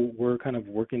 so we're kind of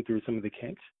working through some of the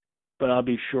kinks. But I'll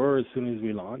be sure as soon as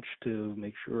we launch to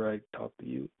make sure I talk to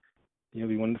you. You'll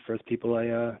be one of the first people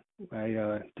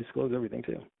I disclose everything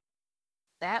to.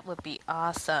 That would be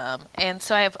awesome. And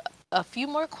so I have a few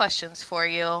more questions for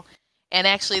you. And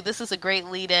actually, this is a great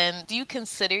lead-in. Do you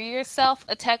consider yourself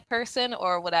a tech person,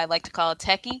 or what I like to call a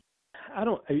techie?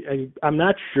 I'm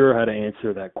not sure how to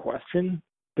answer that question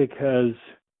because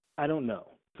I don't know.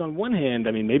 So on one hand,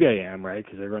 I mean, maybe I am, right?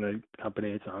 Because I run a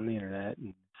company, it's on the internet, and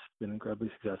it's been incredibly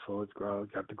successful. It's grown,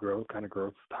 got the growth,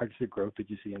 targeted growth that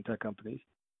you see in tech companies.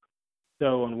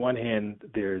 So on one hand,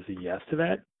 there's a yes to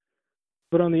that.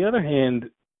 But on the other hand,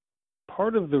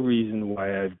 part of the reason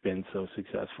why I've been so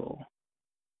successful,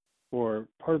 or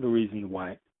part of the reason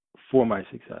why for my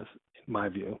success, in my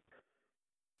view,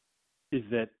 is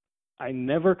that I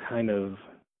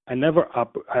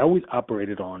always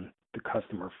operated on the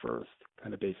customer first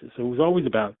kind of basis. So it was always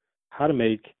about how to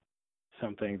make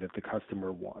something that the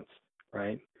customer wants,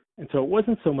 right? And so it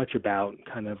wasn't so much about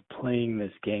kind of playing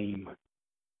this game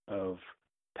of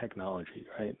technology,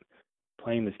 right?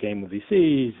 Playing this game with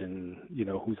VCs and,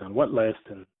 who's on what list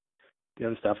and the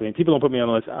other stuff. I mean, people don't put me on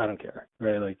a list. I don't care,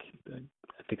 right? Like,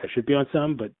 I think I should be on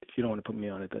some, but if you don't want to put me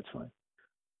on it, that's fine.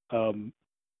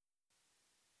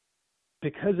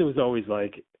 Because it was always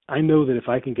like, I know that if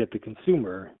I can get the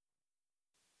consumer,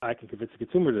 I can convince the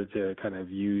consumer to kind of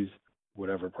use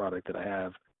whatever product that I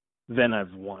have, then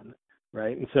I've won,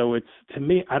 right? And so it's, to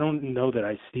me, I don't know that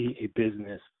I see a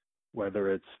business,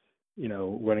 whether it's,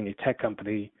 running a tech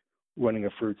company, running a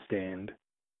fruit stand,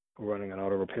 or running an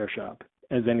auto repair shop,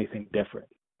 as anything different,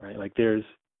 right? Like the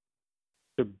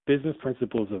business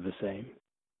principles are the same.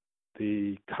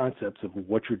 The concepts of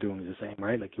what you're doing is the same,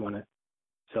 right? Like you want to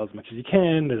sell as much as you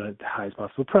can at the highest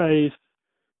possible price,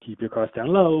 keep your costs down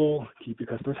low, keep your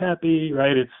customers happy,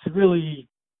 right? It's really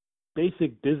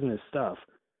basic business stuff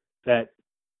that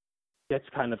gets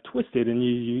kind of twisted, and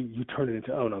you turn it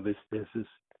into, oh no, this is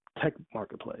tech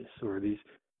marketplace, or these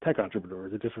tech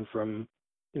entrepreneurs are different from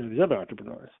these other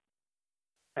entrepreneurs,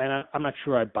 and I'm not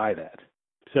sure I buy that.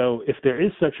 So if there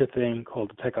is such a thing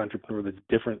called a tech entrepreneur that's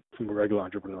different from a regular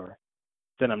entrepreneur,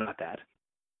 then I'm not that.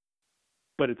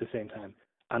 But at the same time,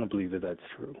 I don't believe that that's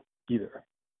true either.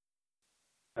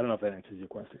 I don't know if that answers your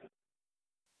question.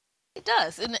 It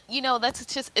does. And,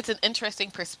 it's an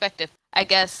interesting perspective. I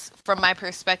guess from my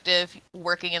perspective,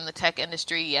 working in the tech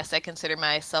industry, yes, I consider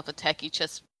myself a techie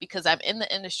just because I'm in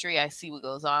the industry. I see what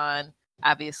goes on.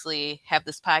 Obviously, have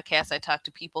this podcast. I talk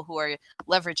to people who are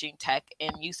leveraging tech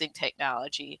and using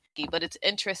technology. But it's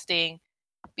interesting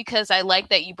because I like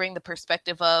that you bring the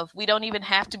perspective of we don't even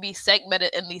have to be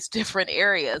segmented in these different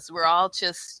areas.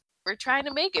 We're trying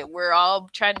to make it. We're all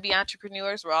trying to be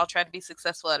entrepreneurs. We're all trying to be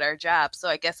successful at our jobs. So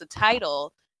I guess a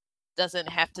title doesn't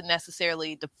have to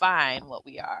necessarily define what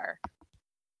we are.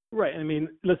 Right. I mean,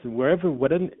 listen,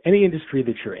 any industry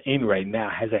that you're in right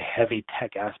now has a heavy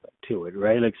tech aspect to it,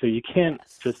 right? Like, so you can't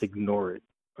just ignore it,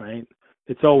 right?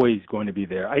 It's always going to be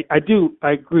there. I do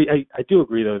agree. I do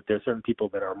agree though that there are certain people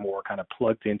that are more kind of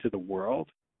plugged into the world,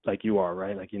 like you are,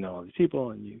 right? Like all these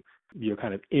people, and you're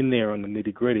kind of in there on the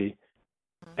nitty gritty.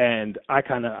 And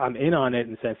I'm in on it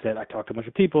in the sense that I talk to a bunch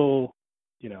of people,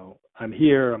 I'm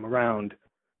here, I'm around,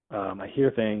 I hear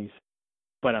things,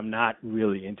 but I'm not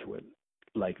really into it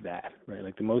like that, right?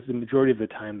 Like the majority of the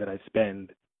time that I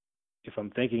spend, if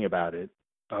I'm thinking about it,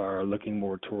 are looking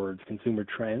more towards consumer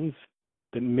trends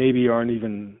that maybe aren't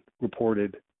even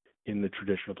reported in the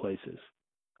traditional places.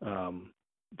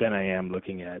 Than I am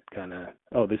looking at kind of,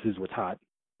 oh, this is what's hot,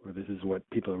 or this is what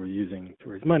people are using to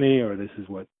raise money, or this is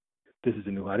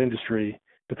a new hot industry,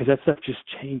 because that stuff just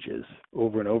changes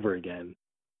over and over again.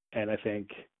 And I think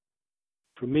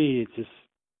for me,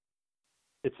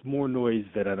 it's more noise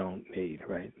that I don't need,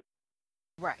 right?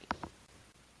 Right.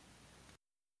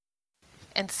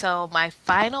 And so my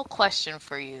final question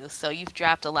for you, so you've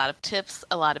dropped a lot of tips,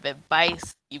 a lot of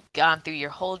advice, you've gone through your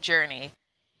whole journey.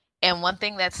 And one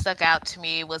thing that stuck out to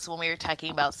me was when we were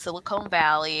talking about Silicon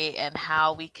Valley and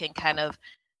how we can kind of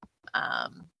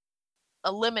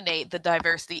eliminate the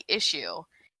diversity issue.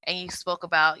 And you spoke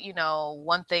about,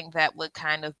 one thing that would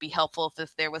kind of be helpful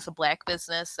if there was a Black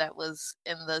business that was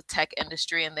in the tech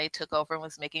industry and they took over and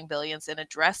was making billions in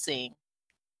addressing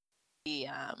the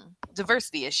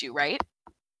diversity issue, right?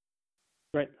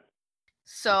 Right.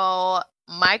 So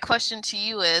my question to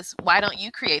you is, why don't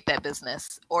you create that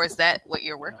business? Or is that what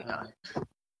you're working on?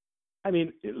 I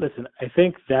mean, listen, I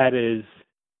think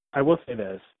I will say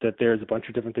this, that there's a bunch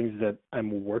of different things that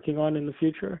I'm working on in the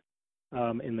future,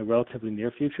 in the relatively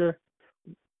near future.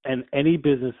 And any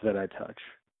business that I touch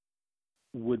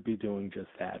would be doing just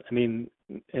that. I mean,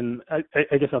 and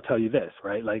I guess I'll tell you this,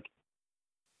 right? Like,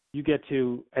 you get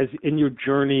to, as in your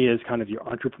journey as kind of your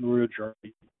entrepreneurial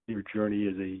journey, your journey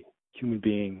as a human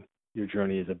being, your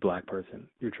journey as a Black person,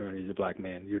 your journey as a Black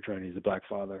man, your journey as a Black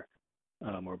father,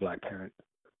 or a Black parent.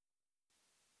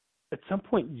 At some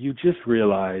point, you just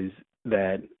realize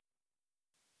that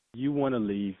you want to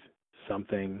leave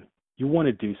something, you want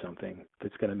to do something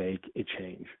that's going to make a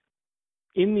change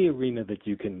in the arena that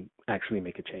you can actually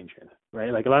make a change in,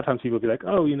 right? Like a lot of times people will be like,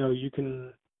 oh, you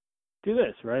can do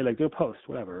this, right? Like do a post,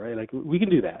 whatever, right? Like we can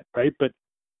do that, right? But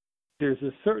there's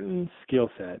a certain skill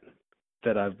set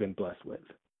that I've been blessed with.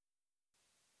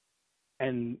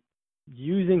 And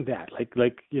using that,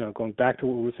 going back to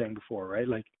what we were saying before, right?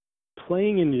 Like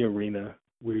playing in the arena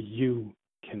where you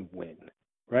can win,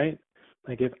 right?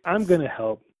 Like if I'm going to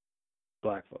help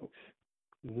Black folks,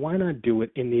 why not do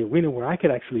it in the arena where I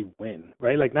could actually win,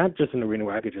 right? Like not just an arena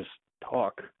where I could just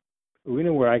talk,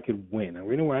 arena where I could win,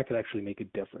 arena where I could actually make a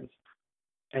difference.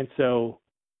 And so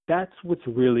that's what's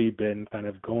really been kind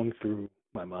of going through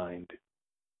my mind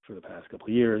for the past couple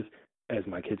of years as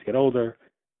my kids get older,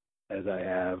 as I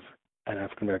have an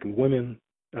African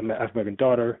American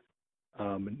daughter,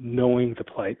 knowing the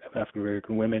plight of African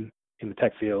American women in the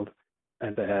tech field,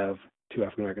 and I have two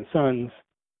African American sons,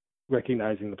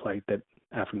 recognizing the plight that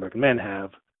African American men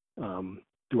have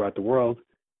throughout the world.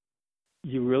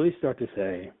 You really start to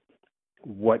say,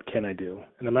 what can I do?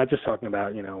 And I'm not just talking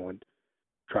about,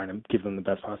 trying to give them the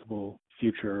best possible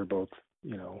future, both,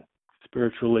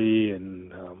 spiritually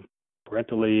and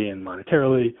parentally and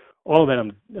monetarily. All of that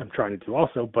I'm trying to do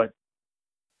also, but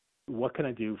what can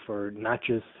I do for not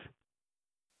just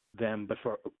them, but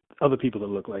for other people that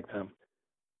look like them?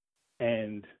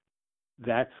 And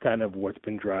that's kind of what's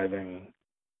been driving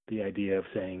the idea of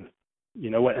saying, you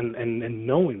know what, and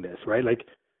knowing this, right? Like,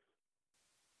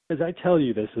 as I tell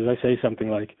you this, as I say something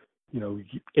like,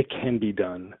 it can be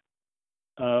done.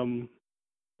 And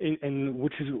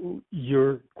which is,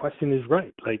 your question is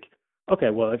right. Like, okay,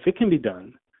 well, if it can be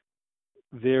done,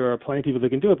 there are plenty of people that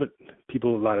can do it, but a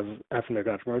lot of African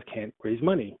American entrepreneurs can't raise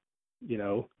money.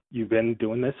 You've been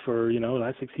doing this for, the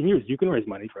last 16 years. You can raise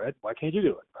money, Fred. Why can't you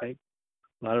do it, right?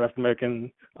 A lot of African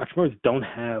American entrepreneurs don't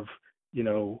have,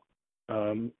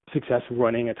 success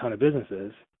running a ton of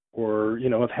businesses, or,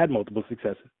 have had multiple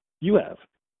successes. You have.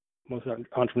 Most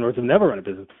entrepreneurs have never run a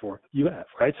business before. You have,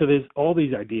 right? So there's all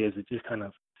these ideas that just kind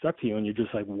of suck to you, and you're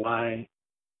just like, why?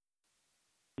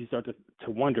 You start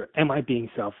to wonder, am I being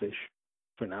selfish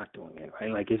for not doing it,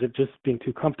 right? Like, is it just being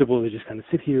too comfortable to just kind of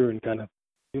sit here and kind of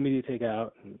do media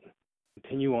takeout and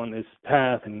continue on this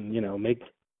path and,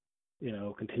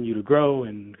 continue to grow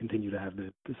and continue to have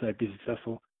the site be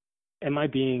successful? Am I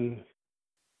being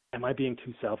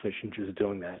too selfish in just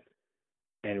doing that?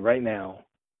 And right now,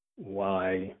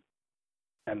 why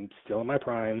I'm still in my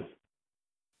prime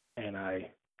and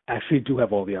I actually do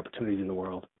have all the opportunities in the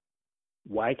world,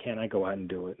 why can't I go out and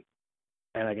do it?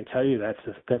 And I can tell you that's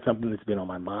something that's been on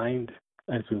my mind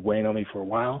and it's been weighing on me for a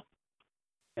while.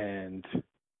 And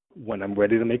when I'm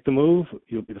ready to make the move,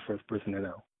 you'll be the first person to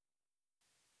know.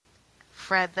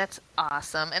 Fred, that's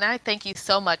awesome. And I thank you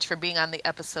so much for being on the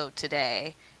episode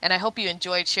today. And I hope you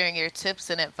enjoyed sharing your tips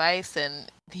and advice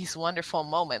and these wonderful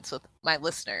moments with my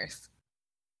listeners.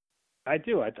 I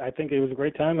do. I think it was a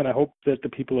great time, and I hope that the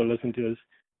people who are listening to this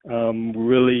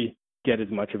really get as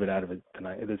much of it out of it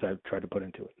tonight as I've tried to put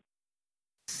into it.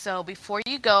 So before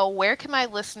you go, where can my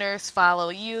listeners follow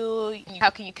you?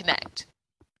 How can you connect?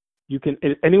 You can.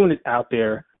 If anyone is out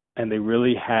there and they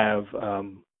really have a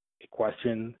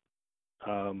question,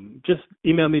 just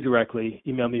email me directly.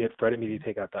 Email me at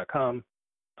fred@mediatakeout.com,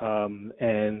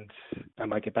 and I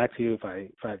might get back to you if I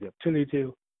have the opportunity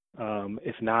to.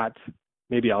 If not,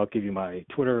 maybe I'll give you my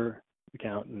Twitter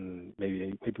account, and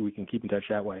maybe we can keep in touch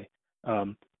that way.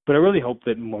 But I really hope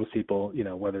that most people,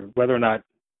 whether or not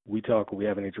we talk or we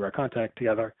have any direct contact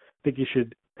together, I think you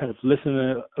should kind of listen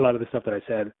to a lot of the stuff that I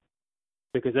said,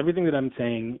 because everything that I'm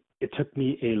saying, it took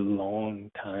me a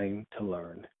long time to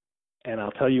learn. And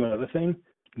I'll tell you another thing,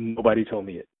 nobody told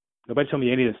me it. Nobody told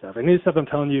me any of this stuff. Any of the stuff I'm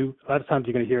telling you, a lot of times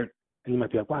you're going to hear it, and you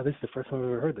might be like, wow, this is the first time I've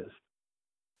ever heard this.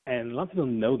 And a lot of people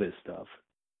know this stuff,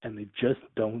 and they just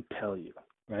don't tell you,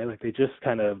 right? Like they just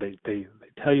kind of, they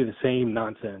tell you the same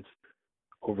nonsense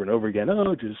over and over again.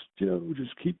 Oh, just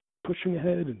keep pushing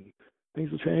ahead and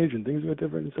things will change and things will get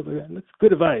different and stuff like that. And that's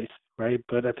good advice, right?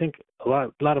 But I think a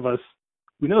lot of us,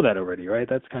 we know that already, right?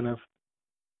 That's kind of,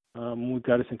 we've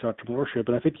got us into entrepreneurship,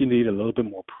 and I think you need a little bit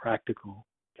more practical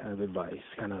kind of advice,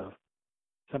 kind of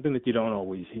something that you don't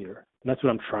always hear. And that's what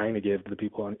I'm trying to give to the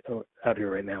people out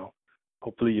here right now.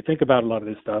 Hopefully you think about a lot of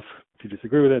this stuff. If you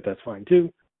disagree with it, that's fine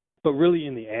too. But really,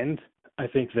 in the end, I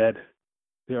think that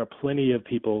there are plenty of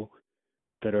people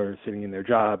that are sitting in their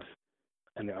jobs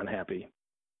and they're unhappy,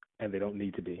 and they don't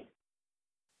need to be.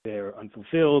 They're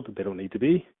unfulfilled. They don't need to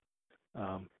be.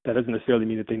 That doesn't necessarily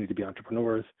mean that they need to be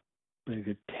entrepreneurs. They need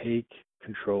to take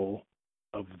control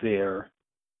of their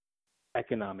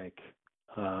economic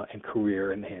and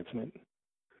career enhancement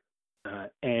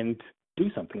and do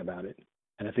something about it.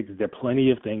 And I think that there are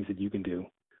plenty of things that you can do.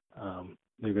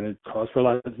 They're going to cost for a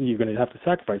lot of, you're going to have to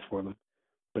sacrifice for them,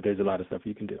 but there's a lot of stuff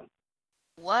you can do.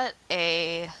 What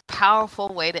a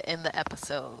powerful way to end the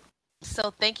episode.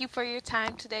 So thank you for your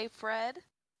time today, Fred.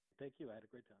 Thank you. I had a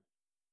great time.